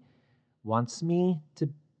somebody wants me to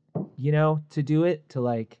to do it, to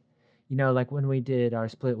like, like when we did our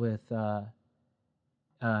split with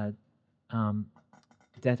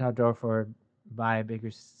Detadorfer by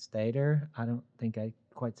Bigger Stater. I don't think I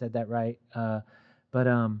quite said that right. But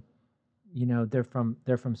they're from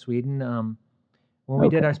Sweden. When we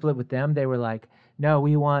did our split with them, they were like, no,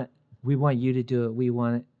 we want we want you to do it. We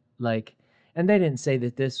want it, like, and they didn't say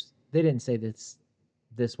that this, they didn't say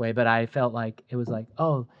this way, but I felt like it was like,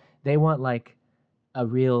 oh, they want like a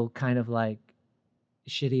real kind of like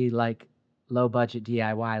shitty, like low budget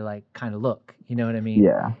DIY, like kind of look, you know what I mean?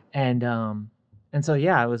 Yeah. And so,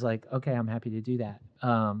 yeah, I was like, okay, I'm happy to do that.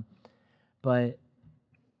 But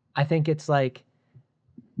I think it's like,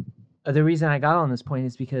 the reason I got on this point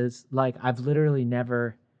is because like I've literally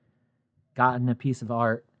never gotten a piece of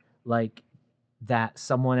art like that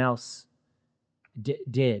someone else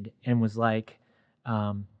did and was like,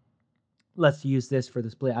 um, let's use this for the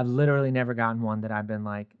split. I've literally never gotten one that I've been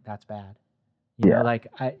like, that's bad. You know, Yeah. like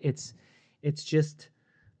it's just,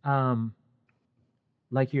 um,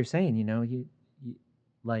 like you're saying, you know, you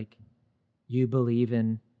like you believe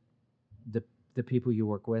in the people you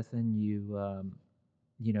work with, and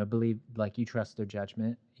you know, believe, like, you trust their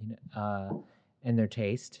judgment, you know, and their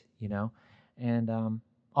taste, you know, and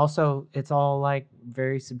also it's all like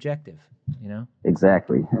very subjective, you know.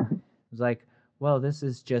 Exactly. It's like, well, this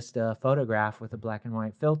is just a photograph with a black and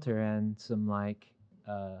white filter and some like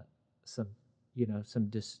some, you know, some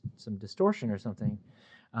distortion or something,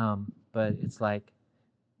 but it's like,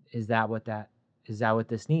 is that what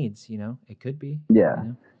this needs? You know, it could be. Yeah. You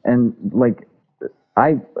know. And like,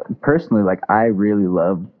 I personally, like, I really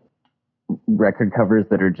love record covers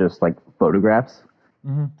that are just like photographs.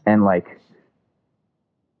 Mm-hmm. And like,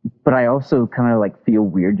 but I also kind of like feel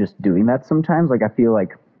weird just doing that sometimes. Like, I feel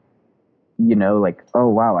like, you know, like, oh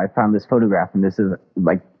wow, I found this photograph and this is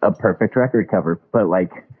like a perfect record cover, but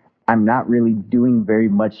like, I'm not really doing very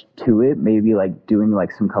much to it. Maybe like doing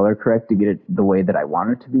like some color correct to get it the way that I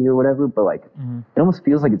want it to be or whatever. But like, Mm-hmm. it almost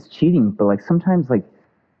feels like it's cheating. But like sometimes like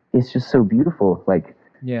it's just so beautiful. Like,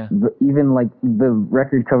 Yeah. even like the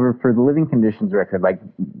record cover for the Living Conditions record, like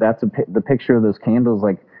that's the picture of those candles.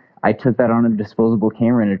 Like, I took that on a disposable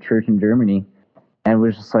camera in a church in Germany, and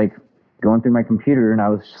was just like going through my computer, and I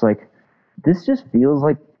was just like, this just feels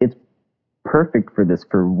like it's perfect for this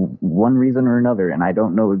for one reason or another, and I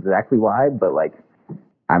don't know exactly why, but like,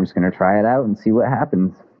 I'm just gonna try it out and see what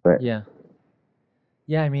happens. But Yeah.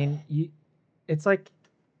 Yeah. I mean, it's like,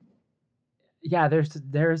 yeah, there's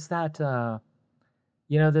that,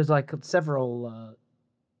 you know, there's like several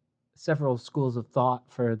schools of thought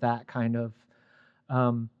for that kind of,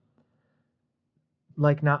 um,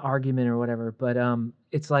 like, not argument or whatever, but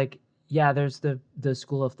it's like, yeah, there's the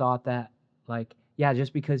school of thought that, like, yeah,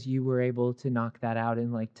 just because you were able to knock that out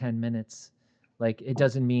in like 10 minutes, like, it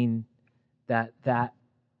doesn't mean that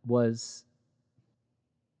was,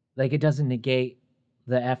 like, it doesn't negate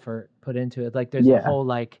the effort put into it. Like, there's a yeah, whole,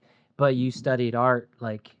 like, but you studied art,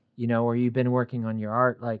 like, you know, or you've been working on your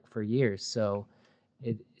art like for years, so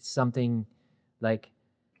it's something like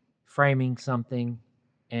framing something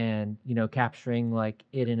and, you know, capturing like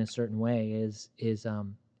it in a certain way is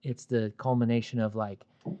it's the culmination of like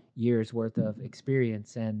years worth of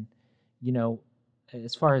experience. And, you know,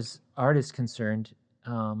 as far as art is concerned,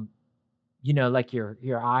 um you know, like your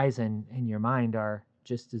eyes and your mind are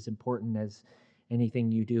just as important as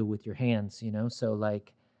anything you do with your hands, you know. So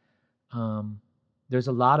like, um there's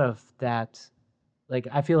a lot of that, like,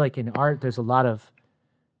 I feel like in art there's a lot of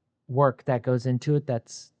work that goes into it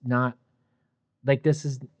that's not, like, this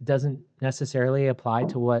is doesn't necessarily apply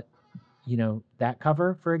to what, you know, that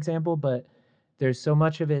cover, for example, but there's so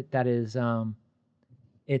much of it that is,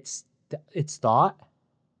 it's it's thought.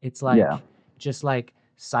 It's yeah, like just like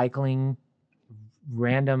cycling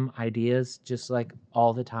random ideas just like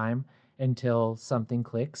all the time until something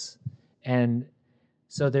clicks. And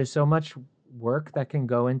so there's so much work that can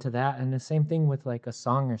go into that, and the same thing with like a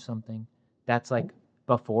song or something that's like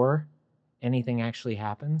before anything actually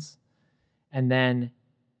happens. And then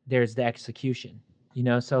there's the execution, you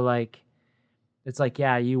know. So like, it's like,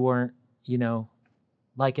 yeah, you weren't, you know,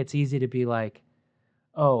 like, it's easy to be like,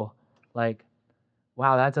 oh, like,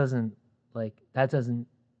 wow, that doesn't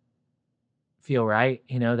feel right,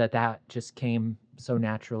 you know, that just came so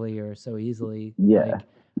naturally or so easily, yeah, like,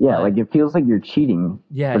 yeah. but Like, it feels like you're cheating,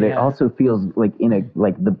 yeah, but it yeah, also feels like in a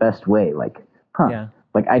like the best way. Like, huh? yeah,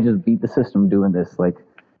 Like, I just beat the system doing this. Like,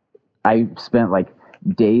 I spent like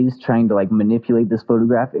days trying to like manipulate this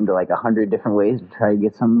photograph into like 100 different ways to try to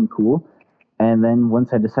get something cool. And then once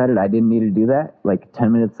I decided I didn't need to do that, like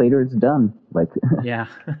 10 minutes later, it's done. Like, yeah.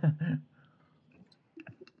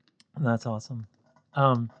 That's awesome.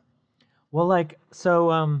 um well, like, so,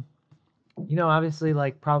 you know, obviously,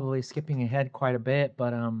 like, probably skipping ahead quite a bit,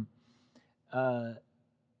 but uh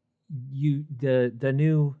you the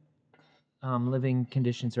new Living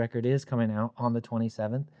Conditions record is coming out on the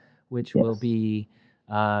 27th, which will yes, be,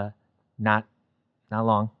 not not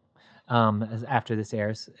long. after this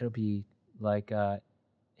airs. It'll be like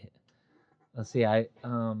let's see, I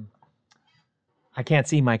can't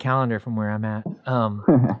see my calendar from where I'm at.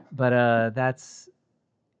 But that's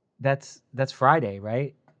Friday,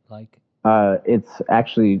 right? Like It's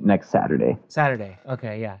actually next Saturday. Saturday.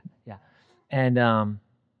 Okay, yeah, yeah. And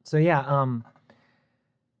so yeah,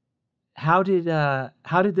 how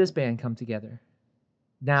did this band come together?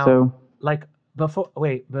 Now, So like before,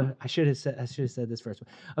 wait, but I should have said this first.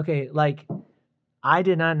 Okay, like I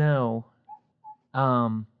did not know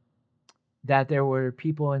that there were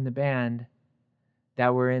people in the band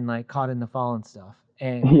that were in like Caught in the Fall and stuff.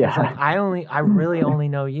 And because like I really only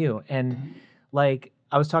know you. And like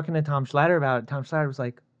I was talking to Tom Schlatter about it. Tom Schlatter was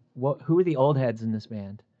like, who are the old heads in this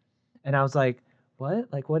band? And I was like,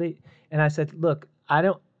 what? Like what? And I said, look,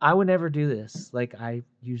 I would never do this. Like I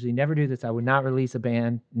usually never do this. I would not release a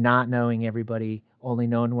band not knowing everybody, only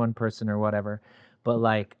knowing one person or whatever. But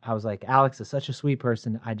like I was like, Alex is such a sweet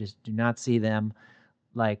person. I just do not see them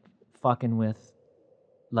like fucking with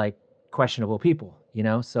like questionable people, you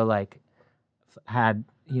know? So like had,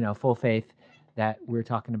 full faith that we're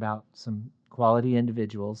talking about some quality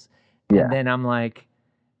individuals. Yeah. And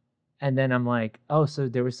then I'm like, oh, so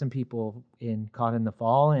there were some people in Caught in the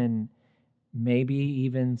Fall and maybe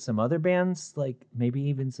even some other bands, like maybe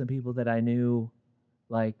even some people that I knew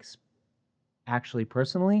like actually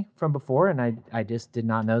personally from before. And I just did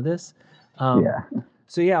not know this. Yeah.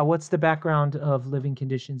 So yeah, what's the background of Living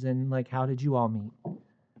Conditions and like how did you all meet?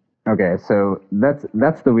 Okay, so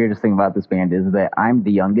that's the weirdest thing about this band is that I'm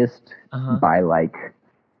the youngest by like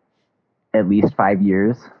at least 5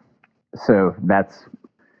 years. So that's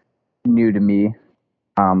new to me.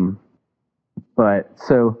 But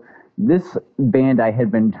so this band I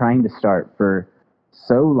had been trying to start for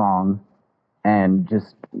so long and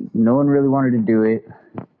just no one really wanted to do it.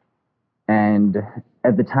 And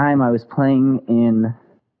at the time I was playing in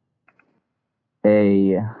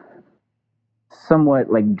a somewhat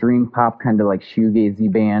like dream pop kind of like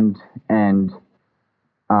shoegazy band, and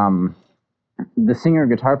the singer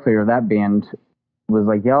and guitar player of that band was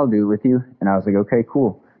like, yeah, I'll do it with you. And I was like, okay,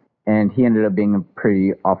 cool. And he ended up being a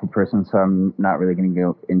pretty awful person, so I'm not really going to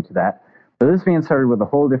go into that. But this band started with a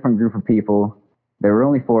whole different group of people. There were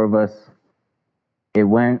only 4 of us. It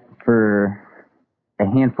went for a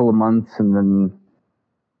handful of months and then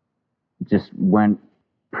just went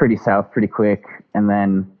pretty south pretty quick. And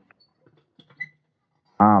then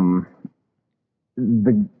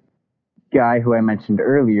the guy who I mentioned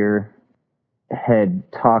earlier had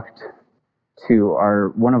talked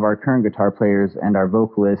to one of our current guitar players and our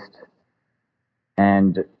vocalist,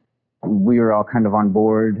 and we were all kind of on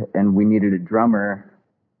board, and we needed a drummer,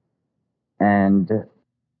 and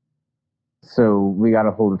so we got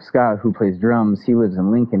a hold of Scott, who plays drums. He lives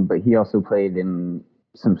in Lincoln, but he also played in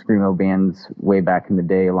some screamo bands way back in the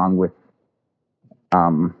day, along with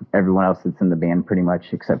everyone else that's in the band, pretty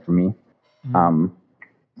much except for me.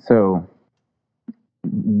 So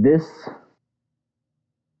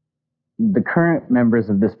the current members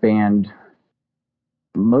of this band,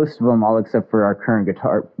 most of them, all except for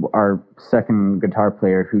our second guitar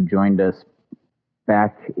player who joined us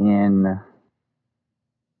back in,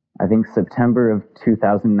 I think, September of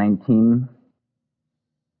 2019.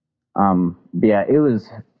 Yeah, it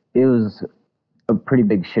was a pretty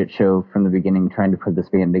big shit show from the beginning trying to put this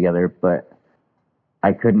band together, but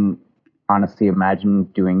I couldn't honestly imagine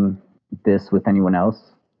doing this with anyone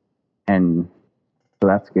else, and so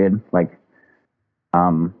that's good. Like,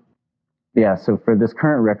 yeah, so for this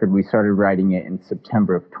current record, we started writing it in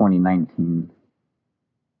September of 2019.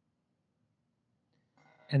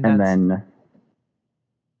 And then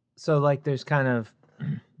so like there's kind of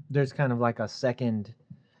like a second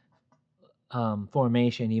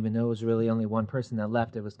formation, even though it was really only one person that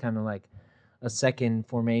left. It was kind of like a second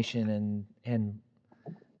formation, and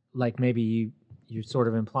like maybe you're sort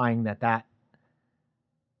of implying that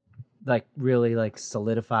like really like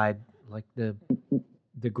solidified like the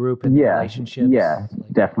group and the relationships. Yeah,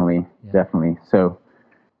 like, definitely. So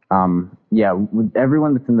yeah,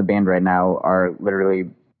 everyone that's in the band right now are literally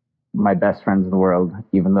my best friends in the world,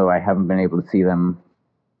 even though I haven't been able to see them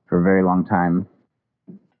for a very long time.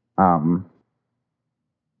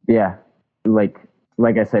 Yeah, like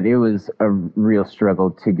I said, it was a real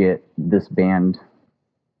struggle to get this band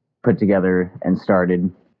put together and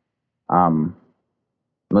started.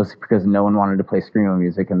 Mostly because no one wanted to play screamo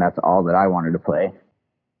music, and that's all that I wanted to play.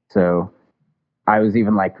 So I was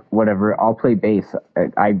even like, whatever, I'll play bass.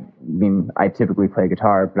 I mean, I typically play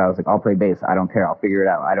guitar, but I was like, I'll play bass. I don't care. I'll figure it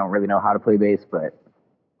out. I don't really know how to play bass, but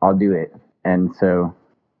I'll do it. And so,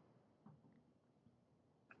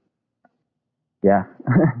 Yeah.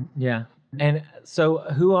 Yeah. And so,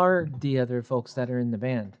 who are the other folks that are in the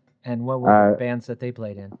band, and what were the uh, bands that they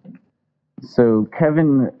played in? so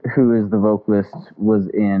Kevin, who is the vocalist, was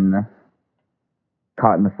in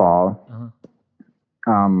Caught in the Fall.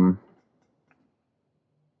 Uh-huh. Um,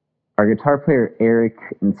 our guitar player Eric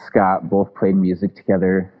and Scott both played music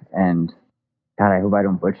together, and God, I hope I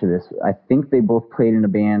don't butcher this. I think they both played in a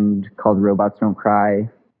band called Robots Don't Cry,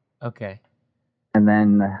 Okay. and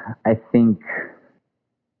then I think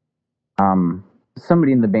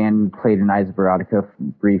somebody in the band played in Eyes of Erotica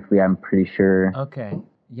briefly. I'm pretty sure. Okay.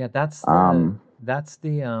 Yeah, that's Um,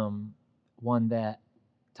 the one that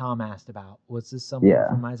Tom asked about. Was this someone yeah,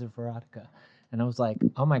 from Eyes of Erotica? And I was like,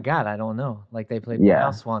 oh my God, I don't know. Like they played my yeah.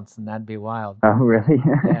 house once, and that'd be wild. Oh, really?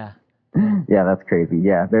 Yeah. Yeah. Yeah, that's crazy.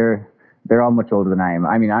 Yeah, they're all much older than I am.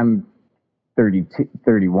 I mean, I'm 32,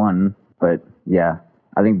 31, but yeah,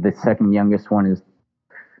 I think the second youngest one is,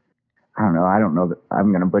 I don't know. I don't know that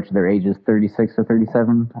I'm gonna butcher their ages, 36 or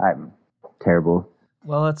 37. I'm terrible.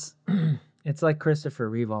 Well, it's it's like Christopher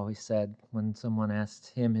Reeve always said when someone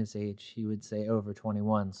asked him his age, he would say over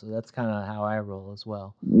 21. So that's kind of how I roll as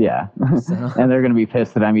well. Yeah, So and they're gonna be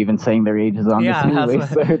pissed that I'm even saying their ages on this yeah, anyway.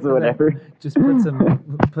 So it's whatever. just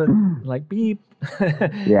put like beep.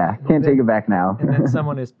 Yeah, can't take it back now. And then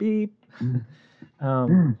someone is beep.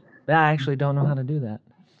 But I actually don't know how to do that.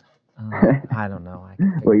 I don't know.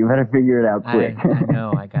 Well, you better figure it out quick. I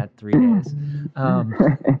know. I got 3 days.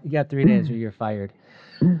 You got 3 days or you're fired.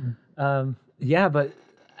 Yeah, but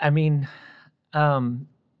I mean,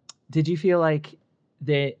 did you feel like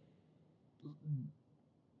they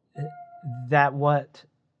that what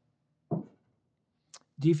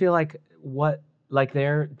do you feel like what like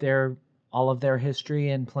their all of their history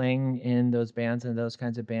and playing in those bands and those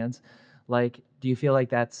kinds of bands, like do you feel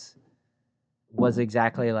like was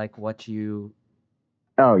exactly like what you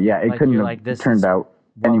Oh yeah, it like couldn't you're have like this turned is out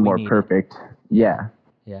what any we more needed? perfect. Yeah.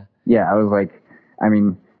 Yeah. Yeah, I was like, I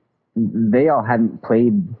mean, they all hadn't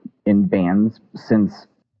played in bands since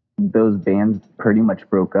those bands pretty much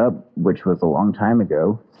broke up, which was a long time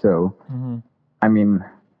ago. So, Mm-hmm. I mean,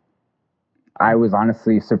 I was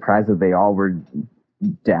honestly surprised that they all were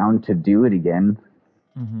down to do it again.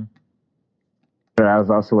 Mm-hmm. But I was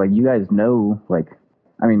also like, you guys know, like,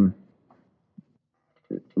 I mean,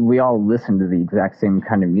 we all listen to the exact same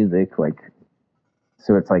kind of music, like,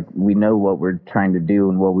 so it's like we know what we're trying to do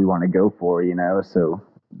and what we want to go for, you know. So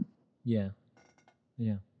Yeah.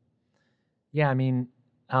 Yeah. Yeah, I mean,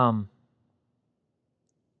 I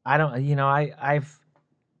don't,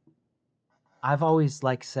 I've always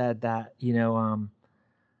like said that,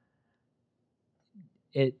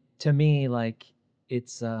 it to me like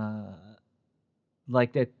it's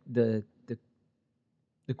like the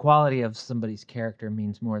quality of somebody's character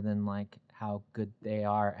means more than like how good they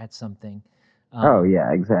are at something. oh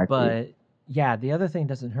yeah, exactly. But yeah, the other thing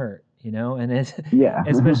doesn't hurt, and it's Yeah.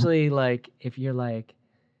 especially like if you're like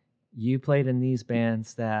you played in these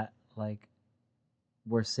bands that like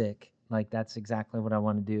were sick, like that's exactly what I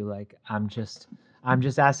want to do. Like I'm just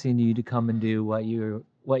asking you to come and do what you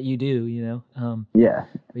do, Yeah.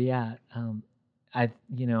 but yeah, I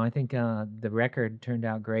think the record turned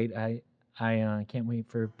out great. I can't wait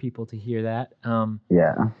for people to hear that.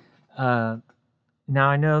 Yeah. Now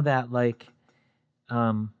I know that like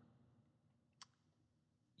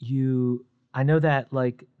I know that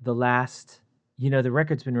like the last, the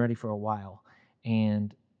record's been ready for a while,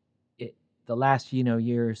 and the last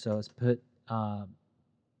year or so has put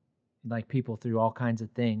like people through all kinds of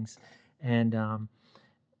things, and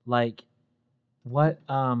like what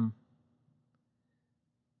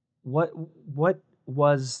what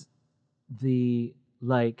was the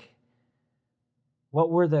like what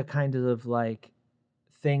were the kind of like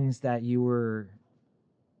things that you were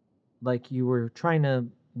trying to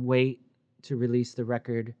wait to release the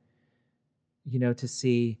record, to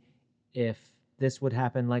see if this would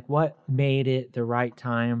happen? Like what made it the right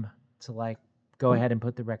time to like go ahead and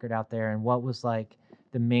put the record out there, and what was like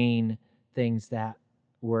the main things that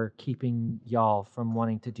were keeping y'all from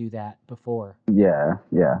wanting to do that before? Yeah.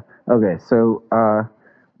 Yeah. Okay. So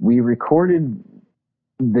we recorded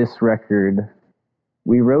this record.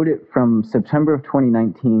 We wrote it from September of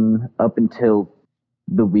 2019 up until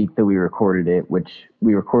the week that we recorded it, which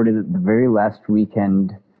we recorded it the very last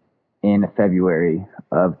weekend in February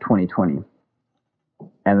of 2020.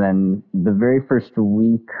 And then the very first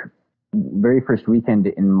weekend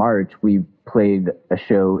in March, we played a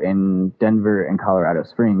show in Denver and Colorado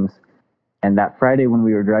Springs. And that Friday when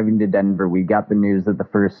we were driving to Denver, we got the news that the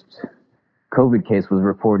first COVID case was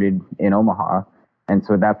reported in Omaha. And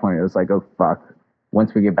so at that point, it was like, oh, fuck.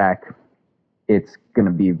 Once we get back, it's going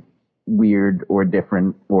to be weird or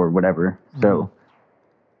different or whatever. So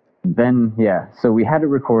then, yeah, so we had it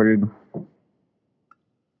recorded,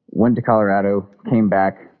 went to Colorado, came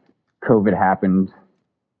back, COVID happened.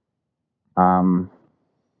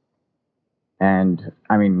 And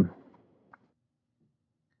I mean,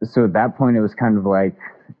 so at that point, it was kind of like,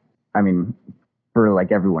 I mean, for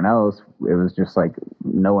like everyone else, it was just like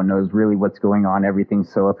no one knows really what's going on.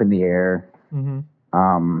 Everything's so up in the air. So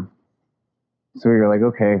we were like,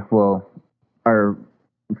 okay, well, our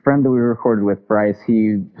friend that we recorded with, Bryce,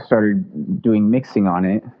 he started doing mixing on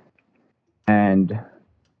it, and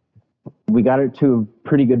we got it to a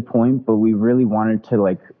pretty good point, but we really wanted to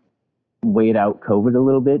like wait out COVID a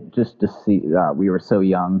little bit just to see. We were so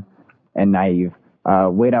young and naive.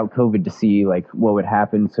 Wait out COVID to see like what would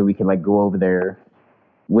happen, so we could like go over there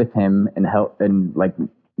with him and help and like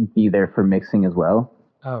be there for mixing as well.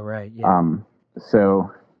 Oh, right. Yeah. So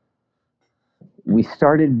we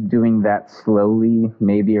started doing that slowly,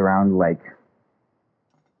 maybe around like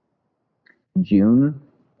June,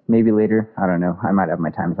 maybe later. I don't know. I might have my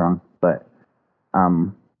times wrong, but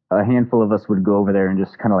a handful of us would go over there and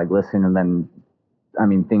just kind of like listen. And then, I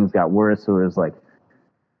mean, things got worse. So it was like,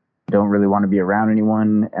 don't really want to be around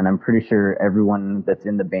anyone. And I'm pretty sure everyone that's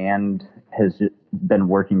in the band has been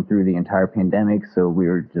working through the entire pandemic. So we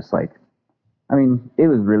were just like, I mean, it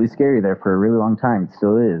was really scary there for a really long time. It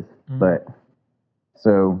still is. But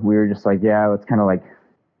so we were just like, yeah, let's kind of like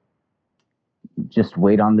just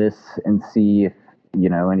wait on this and see if, you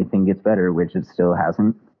know, anything gets better, which it still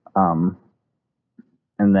hasn't.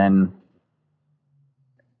 And then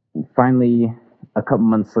finally, a couple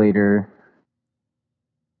months later,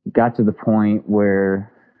 got to the point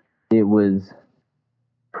where it was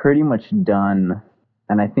pretty much done.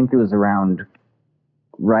 And I think it was around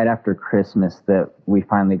right after Christmas that we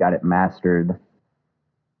finally got it mastered.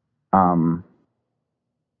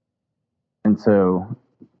 And so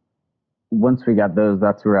once we got those,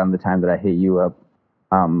 that's around the time that I hit you up.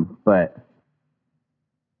 But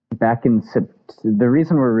back in the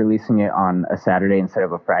reason we're releasing it on a Saturday instead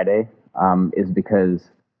of a Friday is because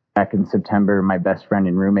back in September, my best friend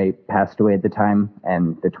and roommate passed away at the time,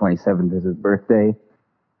 and the 27th is his birthday.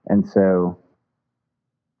 And so,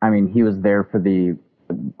 I mean, he was there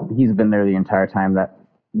he's been there the entire time that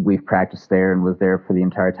we've practiced there, and was there for the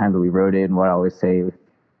entire time that we wrote it. And what I always say,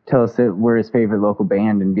 tell us that we're his favorite local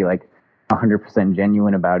band and be like 100%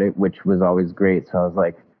 genuine about it, which was always great. So I was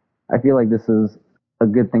like, I feel like this is a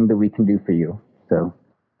good thing that we can do for you. So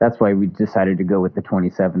that's why we decided to go with the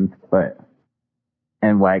 27th,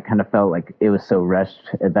 and why it kind of felt like it was so rushed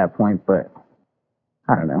at that point, but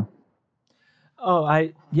I don't know. Oh,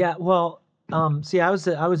 yeah. Well, see, I was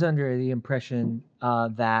under the impression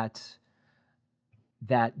that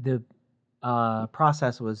the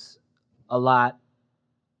process was a lot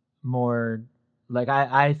more like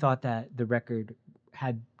I thought that the record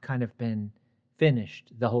had kind of been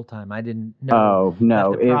finished the whole time. I didn't know Oh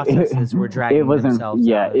no, that the processes were dragging themselves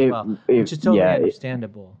out as well, which is totally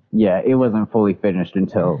understandable. It wasn't fully finished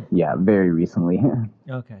until very recently.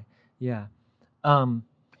 Okay, yeah, and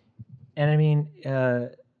I mean,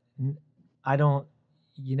 I don't,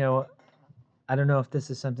 I don't know if this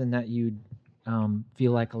is something that you'd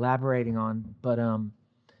feel like elaborating on, but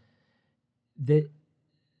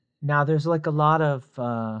now there's like a lot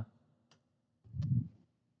of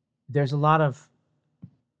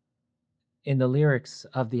in the lyrics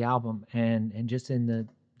of the album and just in the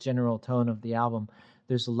general tone of the album,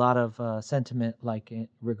 there's a lot of sentiment like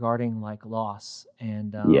regarding like loss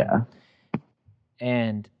and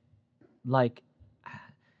and like,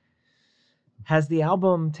 has the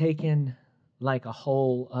album taken like a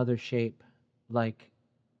whole other shape like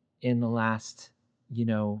in the last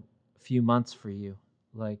few months for you,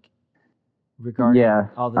 like regarding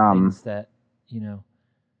all the things that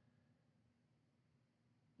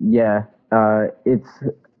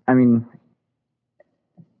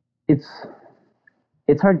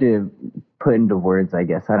it's hard to put into words, I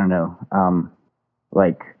guess. I don't know.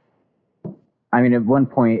 At one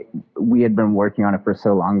point we had been working on it for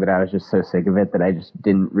so long that I was just so sick of it that I just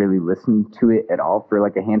didn't really listen to it at all for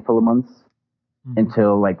like a handful of months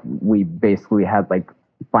until like we basically had like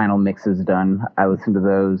final mixes done. I listened to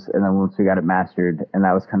those, and then once we got it mastered, and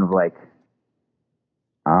that was kind of like,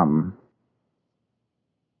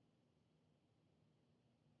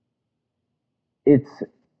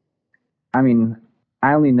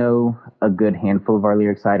 I only know a good handful of our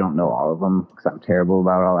lyrics. I don't know all of them because I'm terrible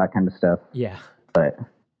about all that kind of stuff. Yeah. But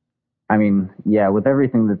with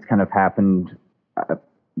everything that's kind of happened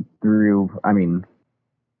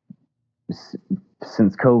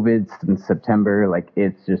since COVID, since September, like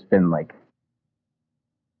it's just been like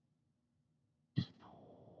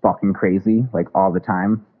fucking crazy, like all the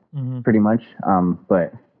time, pretty much.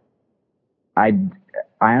 But I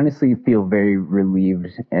honestly feel very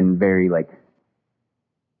relieved and very like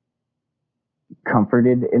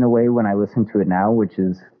comforted in a way when I listen to it now, which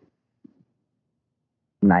is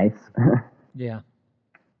nice. Yeah.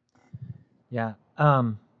 Yeah.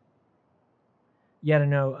 Yeah, I don't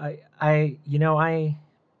know.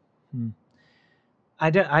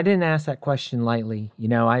 I didn't ask that question lightly.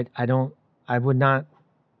 I don't, I would not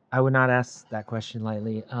ask that question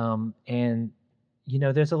lightly. And,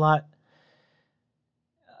 there's a lot,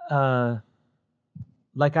 uh,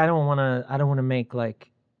 like, I don't want to make like,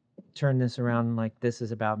 turn this around like this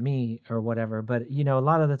is about me or whatever. But, a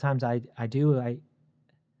lot of the times I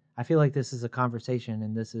feel like this is a conversation,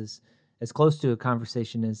 and this is as close to a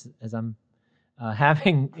conversation as I'm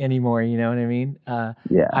having anymore. You know what I mean?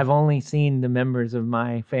 Yeah. I've only seen the members of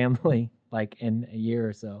my family like in a year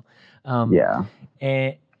or so. Yeah.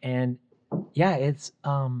 And yeah, it's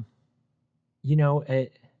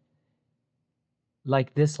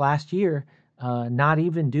like this last year, not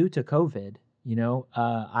even due to COVID.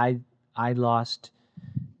 I lost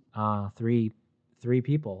three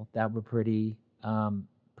people that were pretty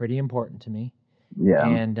important to me. Yeah.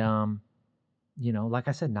 And like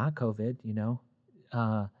I said, not COVID.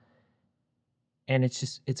 Uh, and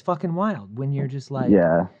it's fucking wild when you're just like,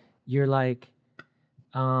 Yeah. you're like,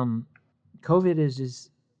 COVID is just,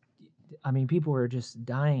 I mean, people are just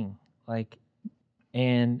dying, like,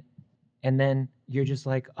 and then you're just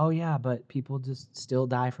like, oh yeah, but people just still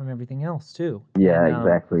die from everything else too. Yeah, And,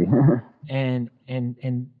 exactly.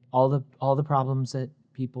 and all the problems that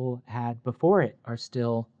people had before it are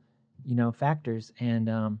still, factors.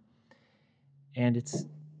 And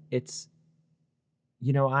it's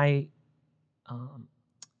I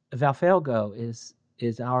Valfelgo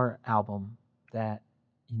is our album that,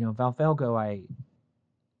 Valfelgo,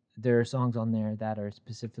 there are songs on there that are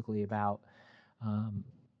specifically about um,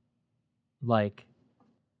 like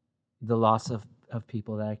the loss of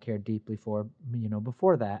people that I cared deeply for,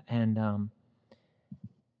 before that. And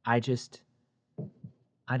I just,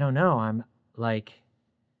 I don't know. I'm like,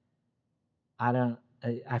 I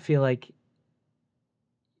feel like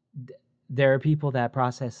there are people that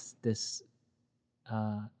process this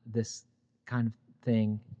kind of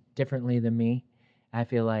thing differently than me. I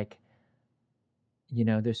feel like,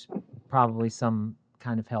 there's probably some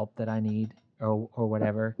kind of help that I need or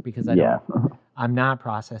whatever, because Yeah. I'm not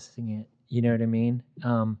processing it. You know what I mean?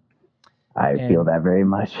 I feel that very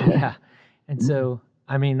much. Yeah. And so,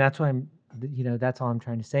 I mean, that's why that's all I'm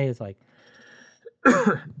trying to say is like,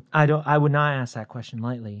 I would not ask that question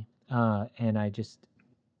lightly. And I just,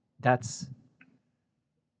 that's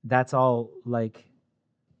all, like,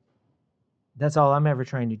 that's all I'm ever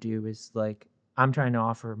trying to do is like, I'm trying to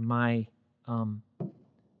offer my,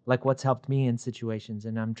 like what's helped me in situations.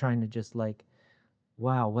 And I'm trying to just like,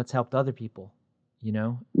 wow, what's helped other people,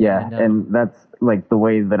 Yeah, and that's like the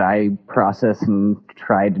way that I process and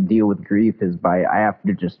try to deal with grief is by I have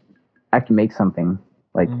to make something,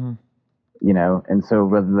 like, and so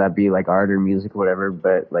whether that be like art or music or whatever,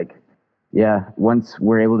 but like, yeah, once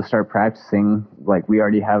we're able to start practicing, like we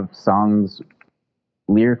already have songs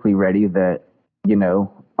lyrically ready that,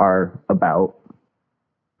 are about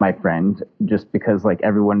my friend, just because like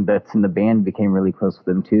everyone that's in the band became really close with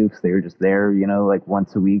them too, because they were just there, like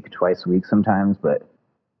once a week, twice a week sometimes. But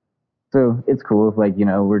so it's cool, like,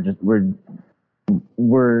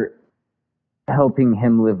 we're helping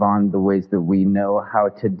him live on the ways that we know how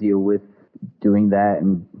to deal with doing that,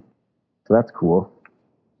 and so that's cool.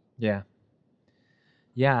 Yeah.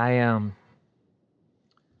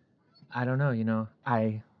 I don't know,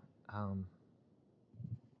 I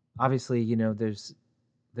obviously, there's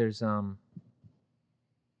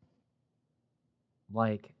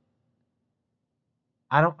like,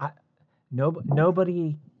 I don't I no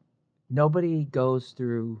nobody goes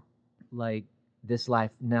through like this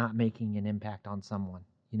life not making an impact on someone,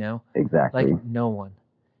 Exactly. like no one.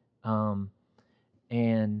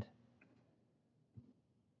 And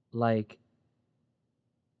like,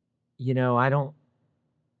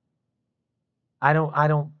 I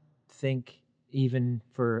don't think even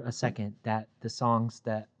for a second that the songs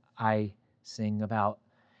that I sing about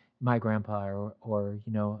my grandpa or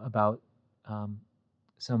about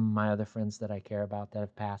some of my other friends that I care about that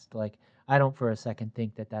have passed, like I don't for a second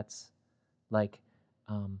think that that's like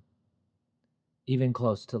um even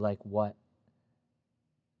close to like what,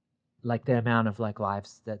 like the amount of like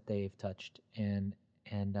lives that they've touched. And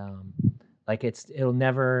like it'll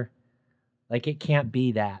never, like it can't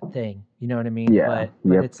be that thing, you know what I mean? Yeah. But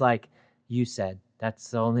Yep. it's like you said, that's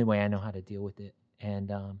the only way I know how to deal with it.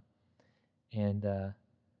 And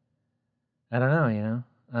I don't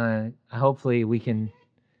know, hopefully we can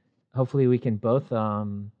both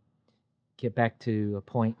get back to a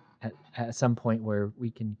point at some point where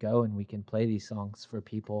we can go and we can play these songs for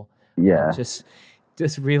people. Yeah. Just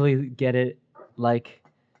really get it, like,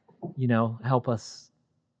 help us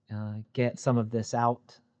get some of this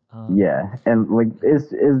out. Yeah, and like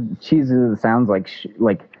as cheesy as it sounds, like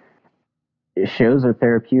shows are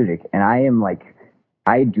therapeutic, and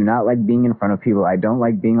I do not like being in front of people. I don't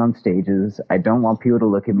like being on stages. I don't want people to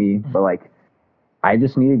look at me, but like I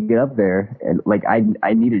just need to get up there and like I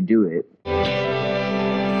need to do it.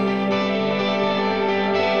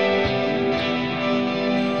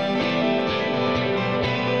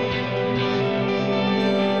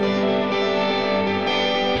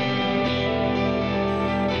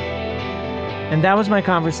 And that was my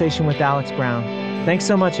conversation with Alex Brown. Thanks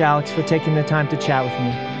so much, Alex, for taking the time to chat with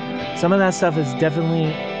me. Some of that stuff is definitely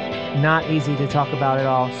not easy to talk about at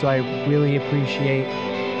all, so I really appreciate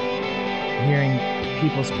hearing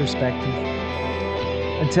people's perspective.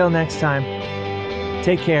 Until next time,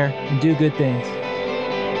 take care and do good things.